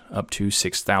 $2,700 up to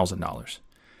 $6,000.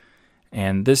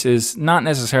 And this is not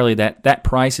necessarily that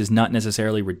price is not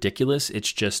necessarily ridiculous.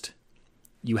 It's just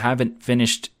you haven't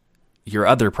finished your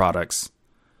other products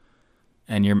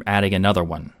and you're adding another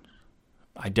one.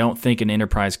 I don't think an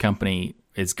enterprise company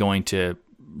is going to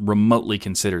remotely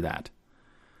consider that.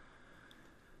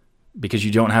 because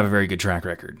you don't have a very good track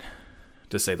record,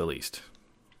 to say the least.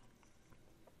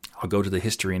 I'll go to the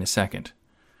history in a second.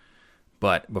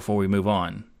 But before we move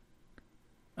on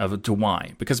to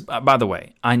why, because by the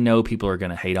way, I know people are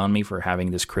going to hate on me for having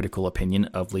this critical opinion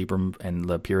of Librem and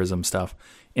the Purism stuff,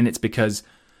 and it's because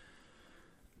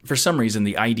for some reason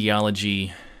the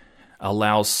ideology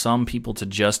allows some people to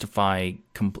justify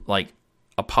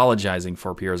apologizing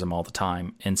for Purism all the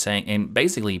time and saying and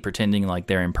basically pretending like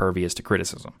they're impervious to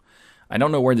criticism. I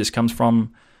don't know where this comes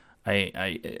from.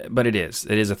 But it is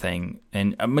a thing,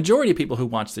 and a majority of people who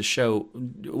watch this show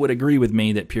would agree with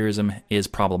me that Purism is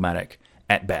problematic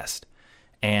at best,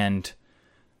 and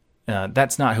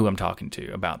that's not who I'm talking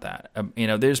to about that.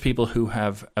 There's people who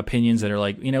have opinions that are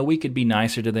like, we could be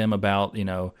nicer to them about,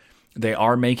 they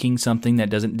are making something that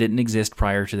didn't exist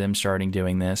prior to them starting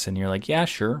doing this, and you're like, yeah,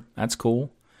 sure, that's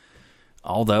cool,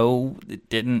 although it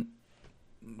didn't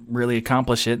really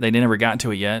accomplish it. They never got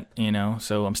to it yet,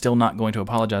 so I'm still not going to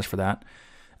apologize for that.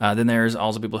 Then there's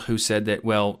also people who said that,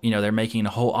 well, they're making a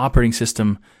whole operating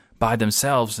system by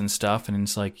themselves and stuff, and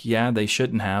it's like, yeah, they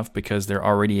shouldn't have, because there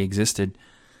already existed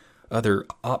other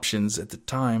options at the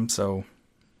time, so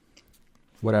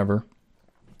whatever.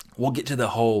 We'll get to the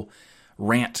whole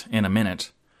rant in a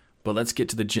minute, but let's get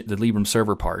to the Librem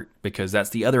server part, because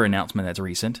that's the other announcement that's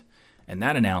recent, and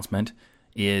that announcement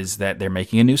is that they're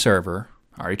making a new server.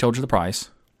 I already told you the price,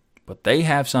 but they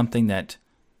have something that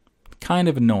kind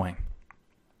of annoying.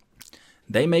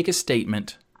 They make a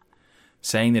statement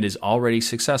saying that is already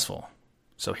successful.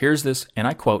 So here's this, and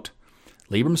I quote,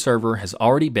 Librem server has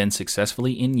already been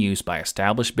successfully in use by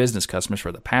established business customers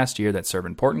for the past year that serve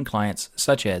important clients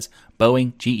such as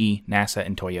Boeing, GE, NASA,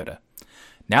 and Toyota.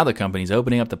 Now the company is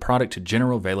opening up the product to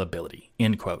general availability,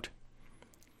 end quote.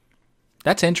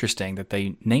 That's interesting that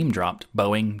they name dropped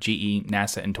Boeing, GE,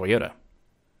 NASA, and Toyota.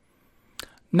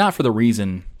 Not for the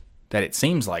reason that it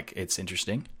seems like it's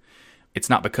interesting. It's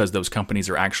not because those companies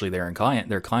are actually their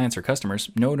clients or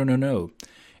customers. No.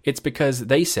 It's because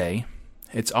they say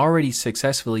it's already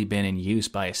successfully been in use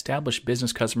by established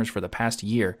business customers for the past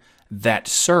year that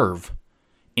serve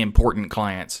important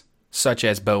clients such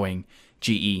as Boeing,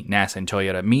 GE, NASA, and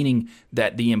Toyota, meaning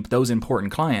that those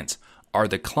important clients are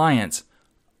the clients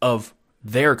of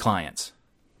their clients.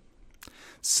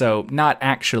 So not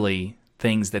actually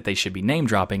things that they should be name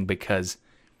dropping because,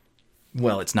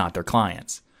 well, it's not their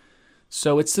clients.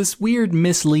 So it's this weird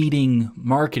misleading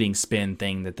marketing spin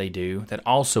thing that they do that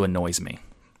also annoys me.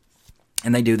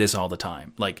 And they do this all the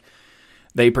time. Like,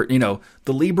 the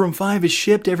Librem 5 is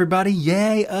shipped, everybody.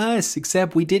 Yay, us.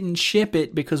 Except we didn't ship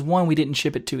it because, one, we didn't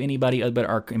ship it to anybody but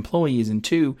our employees. And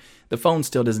two, the phone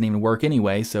still doesn't even work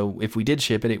anyway. So if we did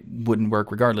ship it, it wouldn't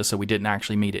work regardless. So we didn't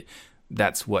actually meet it.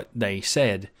 That's what they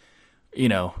said,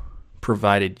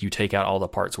 provided you take out all the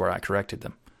parts where I corrected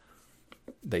them.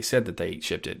 They said that they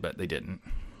shipped it, but they didn't.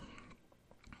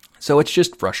 So it's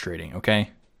just frustrating,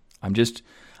 okay?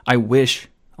 I wish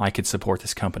I could support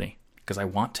this company because I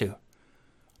want to.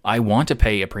 I want to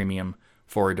pay a premium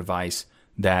for a device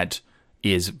that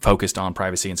is focused on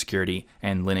privacy and security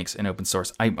and Linux and open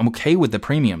source. I'm okay with the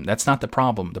premium. That's not the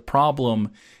problem. The problem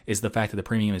is the fact that the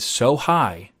premium is so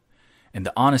high and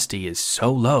the honesty is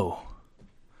so low.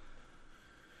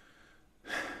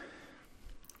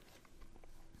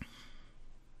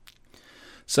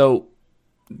 So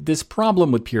this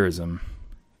problem with Purism,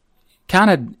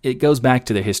 it goes back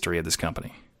to the history of this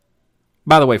company.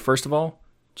 By the way, first of all,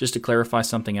 just to clarify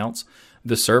something else,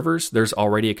 the servers, there's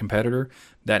already a competitor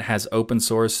that has open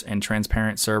source and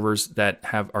transparent servers that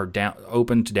are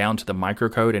opened down to the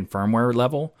microcode and firmware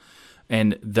level.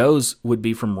 And those would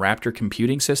be from Raptor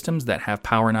Computing Systems that have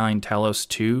Power9 Telos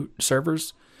 2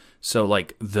 servers. So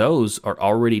like those are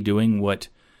already doing what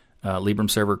Librem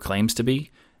server claims to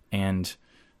be and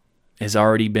has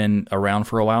already been around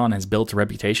for a while and has built a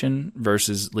reputation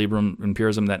versus Librem and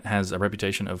Purism that has a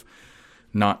reputation of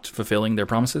not fulfilling their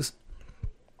promises.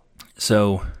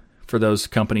 So for those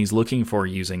companies looking for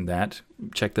using that,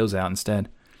 check those out instead.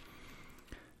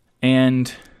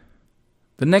 And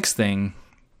the next thing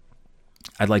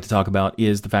I'd like to talk about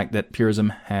is the fact that Purism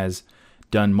has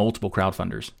done multiple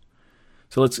crowdfunders.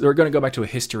 So we're going to go back to a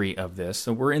history of this.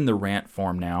 So we're in the rant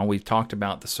form now. We've talked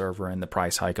about the server and the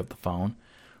price hike of the phone.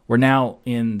 We're now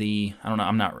in the,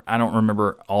 I don't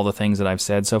remember all the things that I've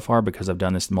said so far because I've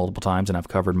done this multiple times and I've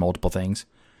covered multiple things.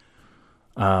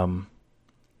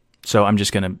 So I'm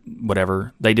just going to,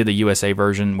 whatever. They did the USA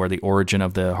version where the origin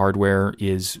of the hardware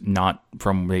is not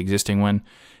from the existing one.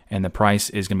 And the price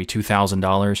is going to be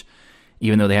 $2,000,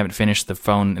 even though they haven't finished the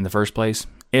phone in the first place.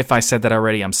 If I said that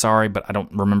already, I'm sorry, but I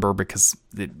don't remember because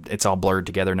it's all blurred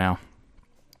together now.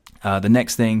 The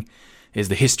next thing is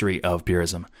the history of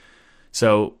Purism.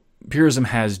 So Purism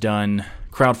has done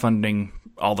crowdfunding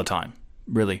all the time,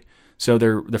 really. So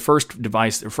the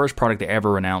first product they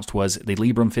ever announced was the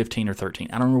Librem 15 or 13.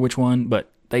 I don't remember which one,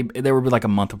 but they were like a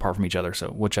month apart from each other, so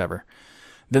whichever.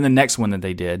 Then the next one that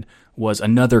they did was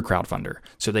another crowdfunder.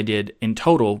 So they did, in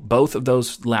total, both of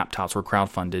those laptops were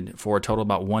crowdfunded for a total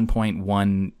about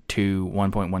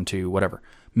 $1.12 whatever,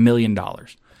 million.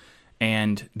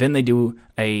 And then they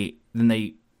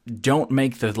don't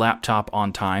make the laptop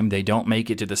on time. They don't make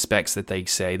it to the specs that they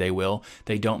say they will.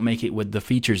 They don't make it with the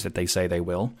features that they say they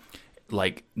will.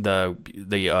 Like the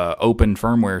open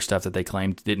firmware stuff that they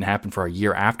claimed didn't happen for a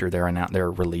year after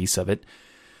their release of it.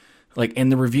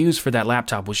 And the reviews for that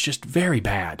laptop was just very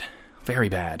bad. Very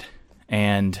bad.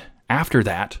 And after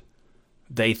that,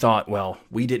 they thought, well,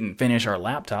 we didn't finish our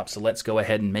laptop, so let's go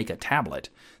ahead and make a tablet.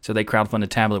 So they crowdfunded a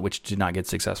tablet, which did not get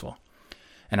successful.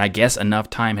 And I guess enough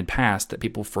time had passed that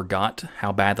people forgot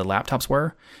how bad the laptops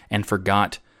were and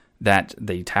forgot that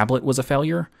the tablet was a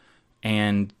failure.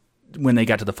 And when they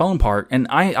got to the phone part, and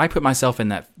I put myself in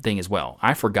that thing as well.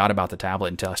 I forgot about the tablet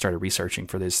until I started researching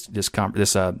for this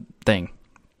thing.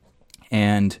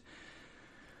 And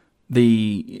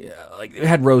it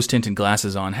had rose tinted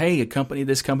glasses on. Hey,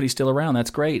 this company's still around. That's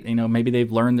great. Maybe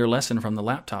they've learned their lesson from the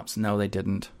laptops. No, they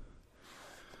didn't.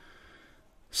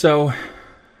 So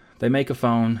they make a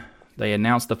phone. They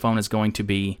announced the phone is going to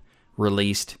be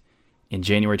released in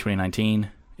January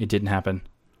 2019. It didn't happen.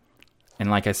 And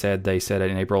like I said, they said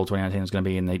in April 2019 it was going to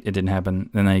be, and it didn't happen.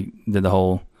 Then they did the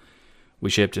whole we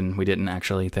shipped and we didn't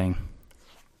actually thing.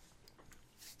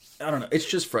 I don't know. It's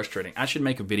just frustrating. I should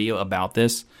make a video about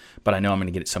this, but I know I'm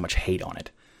going to get so much hate on it.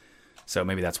 So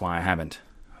maybe that's why I haven't.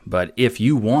 But if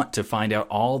you want to find out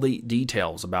all the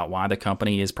details about why the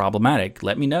company is problematic,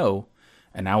 let me know,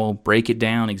 and I will break it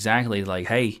down exactly. Like,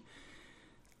 hey,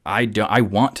 I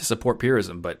want to support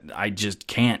Purism, but I just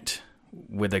can't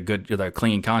with a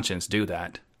clean conscience do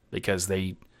that because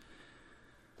they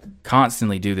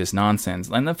constantly do this nonsense.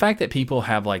 And the fact that people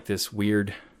have like this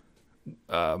weird,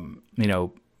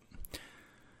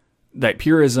 that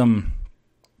Purism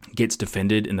gets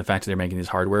defended in the fact that they're making this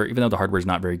hardware, even though the hardware is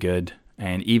not very good,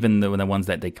 and even the ones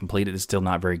that they completed is still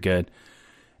not very good.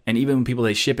 And even when people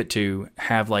they ship it to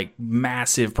have like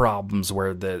massive problems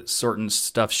where the certain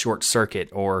stuff short circuit,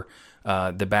 or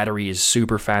the battery is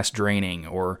super fast draining,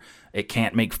 or it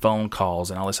can't make phone calls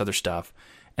and all this other stuff,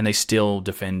 and they still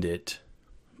defend it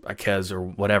because or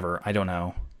whatever. I don't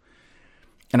know.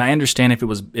 And I understand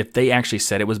if they actually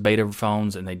said it was beta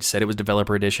phones and they said it was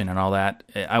developer edition and all that,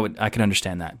 I could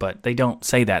understand that. But they don't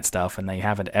say that stuff, and they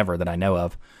haven't ever that I know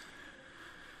of.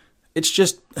 It's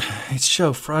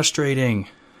so frustrating.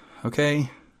 Okay?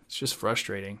 It's just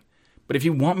frustrating. But if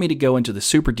you want me to go into the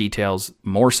super details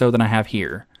more so than I have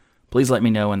here, please let me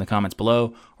know in the comments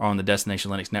below or on the Destination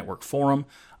Linux Network forum.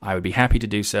 I would be happy to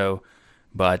do so.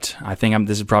 But I think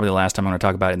this is probably the last time I'm going to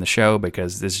talk about it in the show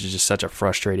because this is just such a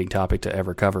frustrating topic to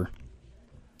ever cover.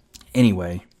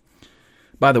 Anyway,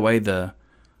 by the way,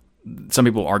 some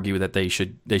people argue that they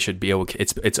should be okay.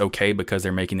 It's okay because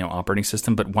they're making their own operating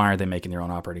system, but why are they making their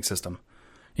own operating system?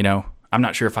 I'm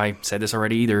not sure if I said this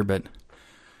already either, but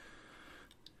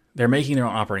they're making their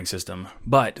own operating system,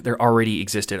 but there already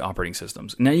existed operating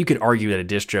systems. Now you could argue that a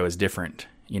distro is different.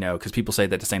 Because people say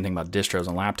that the same thing about distros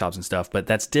and laptops and stuff, but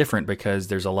that's different because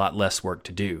there's a lot less work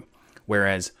to do.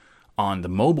 Whereas on the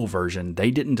mobile version,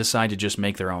 they didn't decide to just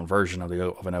make their own version of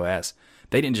an OS.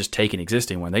 They didn't just take an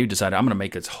existing one. They decided, I'm going to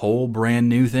make this whole brand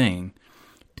new thing,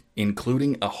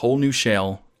 including a whole new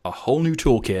shell, a whole new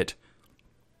toolkit,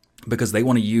 because they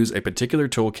want to use a particular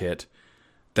toolkit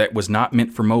that was not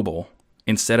meant for mobile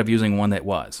instead of using one that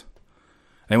was.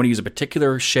 They want to use a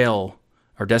particular shell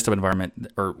or desktop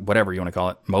environment, or whatever you want to call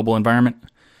it, mobile environment,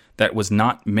 that was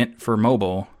not meant for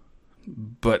mobile,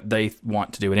 but they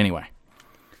want to do it anyway.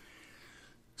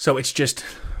 So it's just,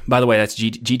 by the way, that's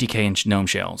GTK and GNOME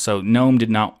shell. So GNOME did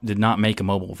not make a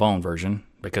mobile phone version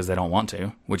because they don't want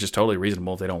to, which is totally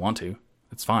reasonable if they don't want to.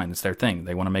 It's fine. It's their thing.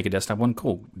 They want to make a desktop one.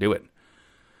 Cool. Do it.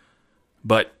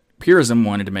 But Purism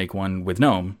wanted to make one with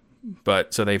GNOME,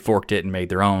 so they forked it and made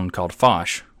their own called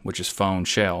Phosh, which is phone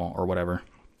shell or whatever.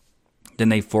 Then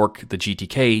they fork the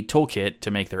GTK toolkit to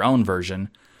make their own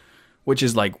version, which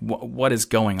is like, what is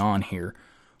going on here?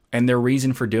 And their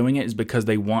reason for doing it is because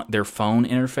they want their phone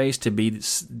interface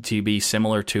to be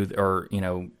similar to, or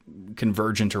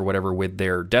convergent or whatever with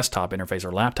their desktop interface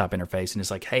or laptop interface. And it's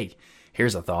like, hey,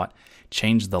 here's a thought: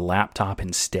 change the laptop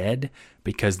instead,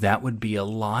 because that would be a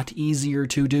lot easier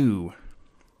to do.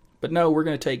 But no, we're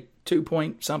going to take $2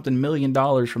 point something million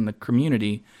from the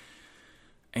community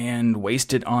and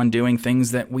waste it on doing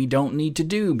things that we don't need to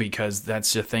do because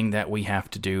that's the thing that we have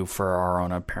to do for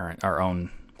our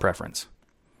own preference.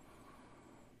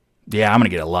 Yeah, I'm going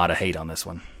to get a lot of hate on this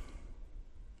one.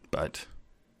 But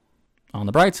on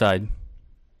the bright side.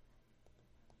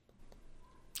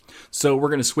 So we're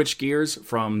going to switch gears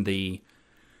from the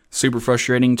super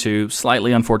frustrating to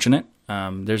slightly unfortunate.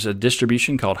 There's a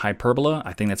distribution called Hyperbola.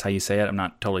 I think that's how you say it. I'm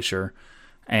not totally sure.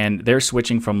 And they're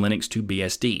switching from Linux to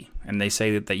BSD. And they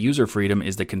say that user freedom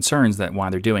is the concerns that why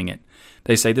they're doing it.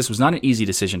 They say this was not an easy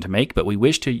decision to make, but we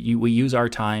wish we use our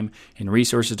time and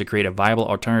resources to create a viable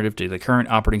alternative to the current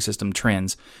operating system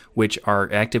trends, which are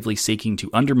actively seeking to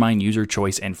undermine user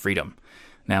choice and freedom.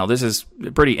 Now, this is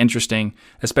pretty interesting,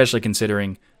 especially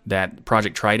considering that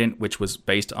Project Trident, which was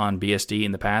based on BSD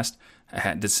in the past,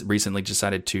 had this recently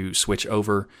decided to switch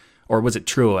over, or was it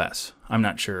TrueOS? I'm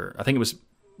not sure. I think it was,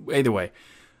 either way,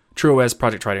 TrueOS,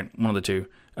 Project Trident, one of the two,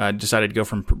 decided to go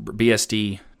from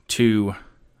BSD to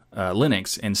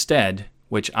Linux instead,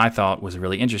 which I thought was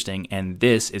really interesting, and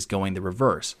this is going the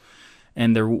reverse.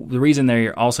 And the reason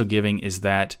they're also giving is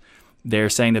that they're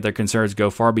saying that their concerns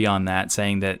go far beyond that,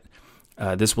 saying that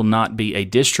this will not be a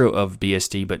distro of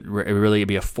BSD, but really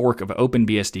be a fork of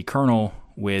OpenBSD kernel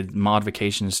with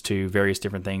modifications to various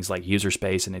different things like user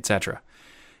space and etc.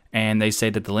 And they say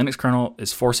that the Linux kernel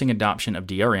is forcing adoption of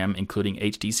DRM, including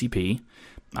HDCP.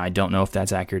 I don't know if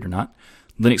that's accurate or not.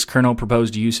 Linux kernel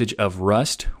proposed usage of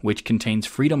Rust, which contains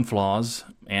freedom flaws,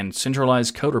 and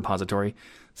centralized code repository.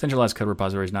 Centralized code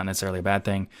repository is not necessarily a bad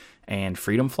thing. And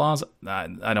freedom flaws,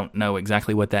 I don't know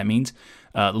exactly what that means.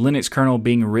 Linux kernel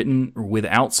being written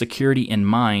without security in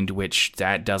mind, which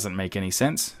that doesn't make any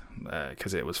sense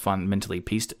because it was fundamentally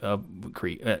pieced up.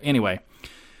 Anyway,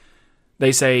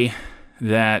 they say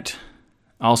that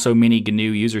also many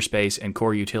GNU user space and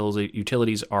core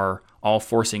utilities are all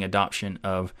forcing adoption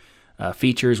of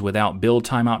features without build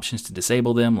time options to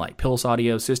disable them, like Pulse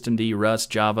Audio, Systemd,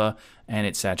 Rust, Java, and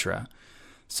etc.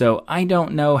 So I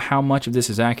don't know how much of this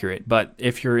is accurate, but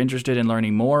if you're interested in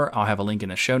learning more, I'll have a link in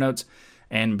the show notes.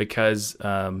 And because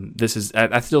this is,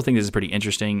 I still think this is pretty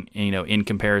interesting, in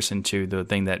comparison to the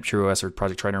thing that TrueOS or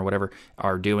Project Trident or whatever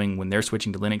are doing when they're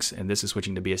switching to Linux and this is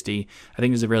switching to BSD. I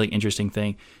think this is a really interesting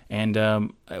thing.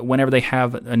 And whenever they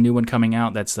have a new one coming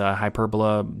out, that's the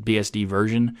Hyperbola BSD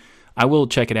version, I will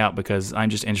check it out because I'm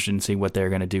just interested in seeing what they're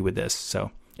going to do with this.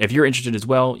 So if you're interested as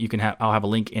well, I'll have a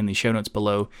link in the show notes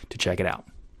below to check it out.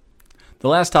 The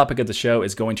last topic of the show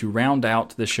is going to round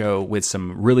out the show with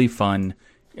some really fun,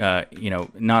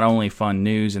 not only fun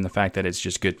news and the fact that it's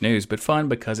just good news, but fun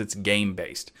because it's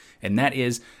game-based. And that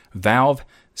is Valve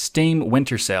Steam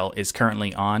Winter Sale is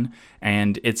currently on,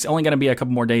 and it's only going to be a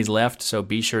couple more days left, so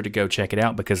be sure to go check it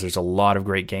out because there's a lot of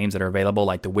great games that are available,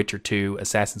 like The Witcher 2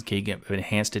 Assassin's Creed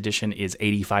Enhanced Edition is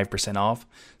 85% off,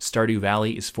 Stardew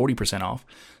Valley is 40% off,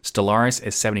 Stellaris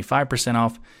is 75%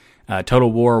 off,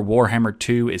 Total War Warhammer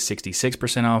 2 is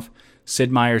 66% off,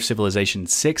 Sid Meier's Civilization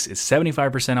 6 is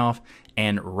 75% off,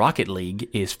 and Rocket League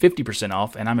is 50%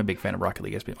 off, and I'm a big fan of Rocket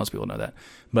League, as most people know that.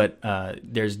 But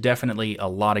there's definitely a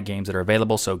lot of games that are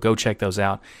available, so go check those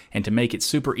out. And to make it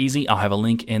super easy, I'll have a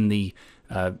link in the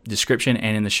description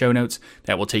and in the show notes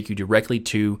that will take you directly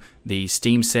to the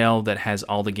Steam sale that has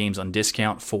all the games on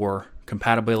discount for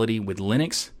compatibility with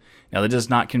Linux. Now,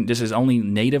 this is only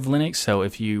native Linux, so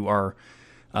if you are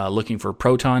looking for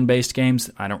Proton-based games,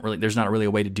 there's not really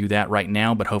a way to do that right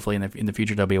now, but hopefully in the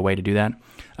future there'll be a way to do that.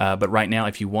 But right now,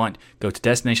 if you want, go to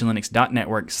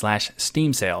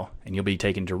destinationlinux.network/Steam sale, and you'll be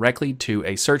taken directly to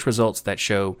a search results that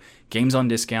show games on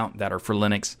discount that are for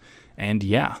Linux. And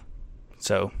yeah,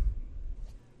 so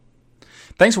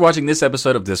thanks for watching this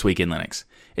episode of This Week in Linux.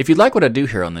 If you like what I do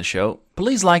here on this show,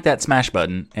 please like that smash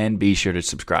button and be sure to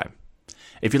subscribe.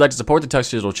 If you'd like to support the Tux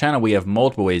Digital channel, we have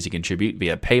multiple ways to contribute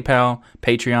via PayPal,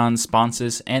 Patreon,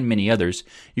 Sponsors, and many others.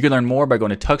 You can learn more by going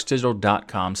to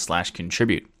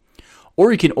tuxdigital.com/contribute.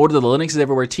 Or you can order the Linux is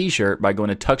Everywhere t-shirt by going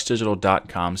to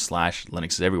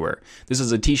tuxdigital.com/Linux is Everywhere. This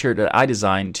is a t-shirt that I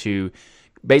designed to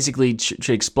basically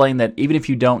to explain that even if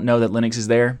you don't know that Linux is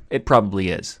there, it probably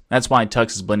is. That's why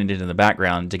Tux is blended into the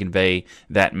background to convey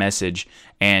that message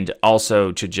and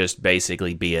also to just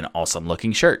basically be an awesome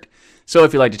looking shirt. So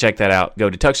if you'd like to check that out, go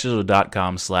to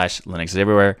tuxdigital.com/Linux is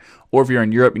Everywhere. Or if you're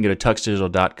in Europe, you can go to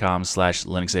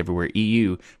tuxdigital.com/Linux is Everywhere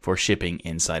EU for shipping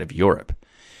inside of Europe.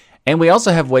 And we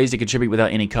also have ways to contribute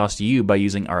without any cost to you by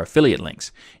using our affiliate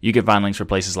links. You can find links for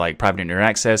places like Private Internet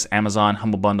Access, Amazon,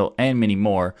 Humble Bundle, and many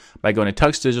more by going to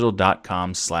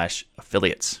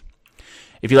tuxdigital.com/affiliates.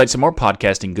 If you'd like some more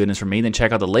podcasting goodness from me, then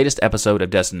check out the latest episode of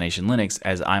Destination Linux,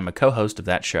 as I'm a co-host of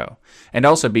that show. And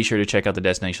also be sure to check out the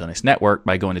Destination Linux Network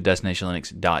by going to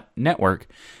destinationlinux.network,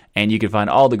 and you can find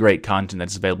all the great content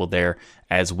that's available there,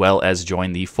 as well as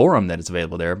join the forum that is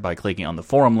available there by clicking on the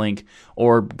forum link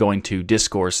or going to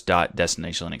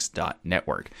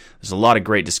discourse.destinationlinux.network. There's a lot of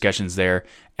great discussions there,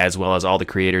 as well as all the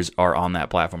creators are on that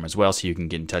platform as well, so you can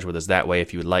get in touch with us that way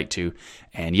if you would like to.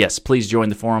 And yes, please join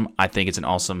the forum. I think it's an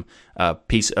awesome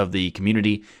piece of the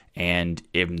community, and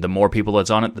the more people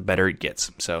that's on it, the better it gets.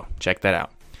 So check that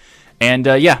out. And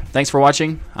thanks for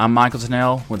watching. I'm Michael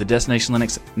Tunnell with the Destination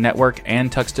Linux Network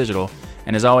and Tux Digital.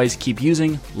 And as always, keep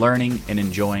using, learning, and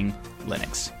enjoying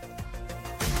Linux.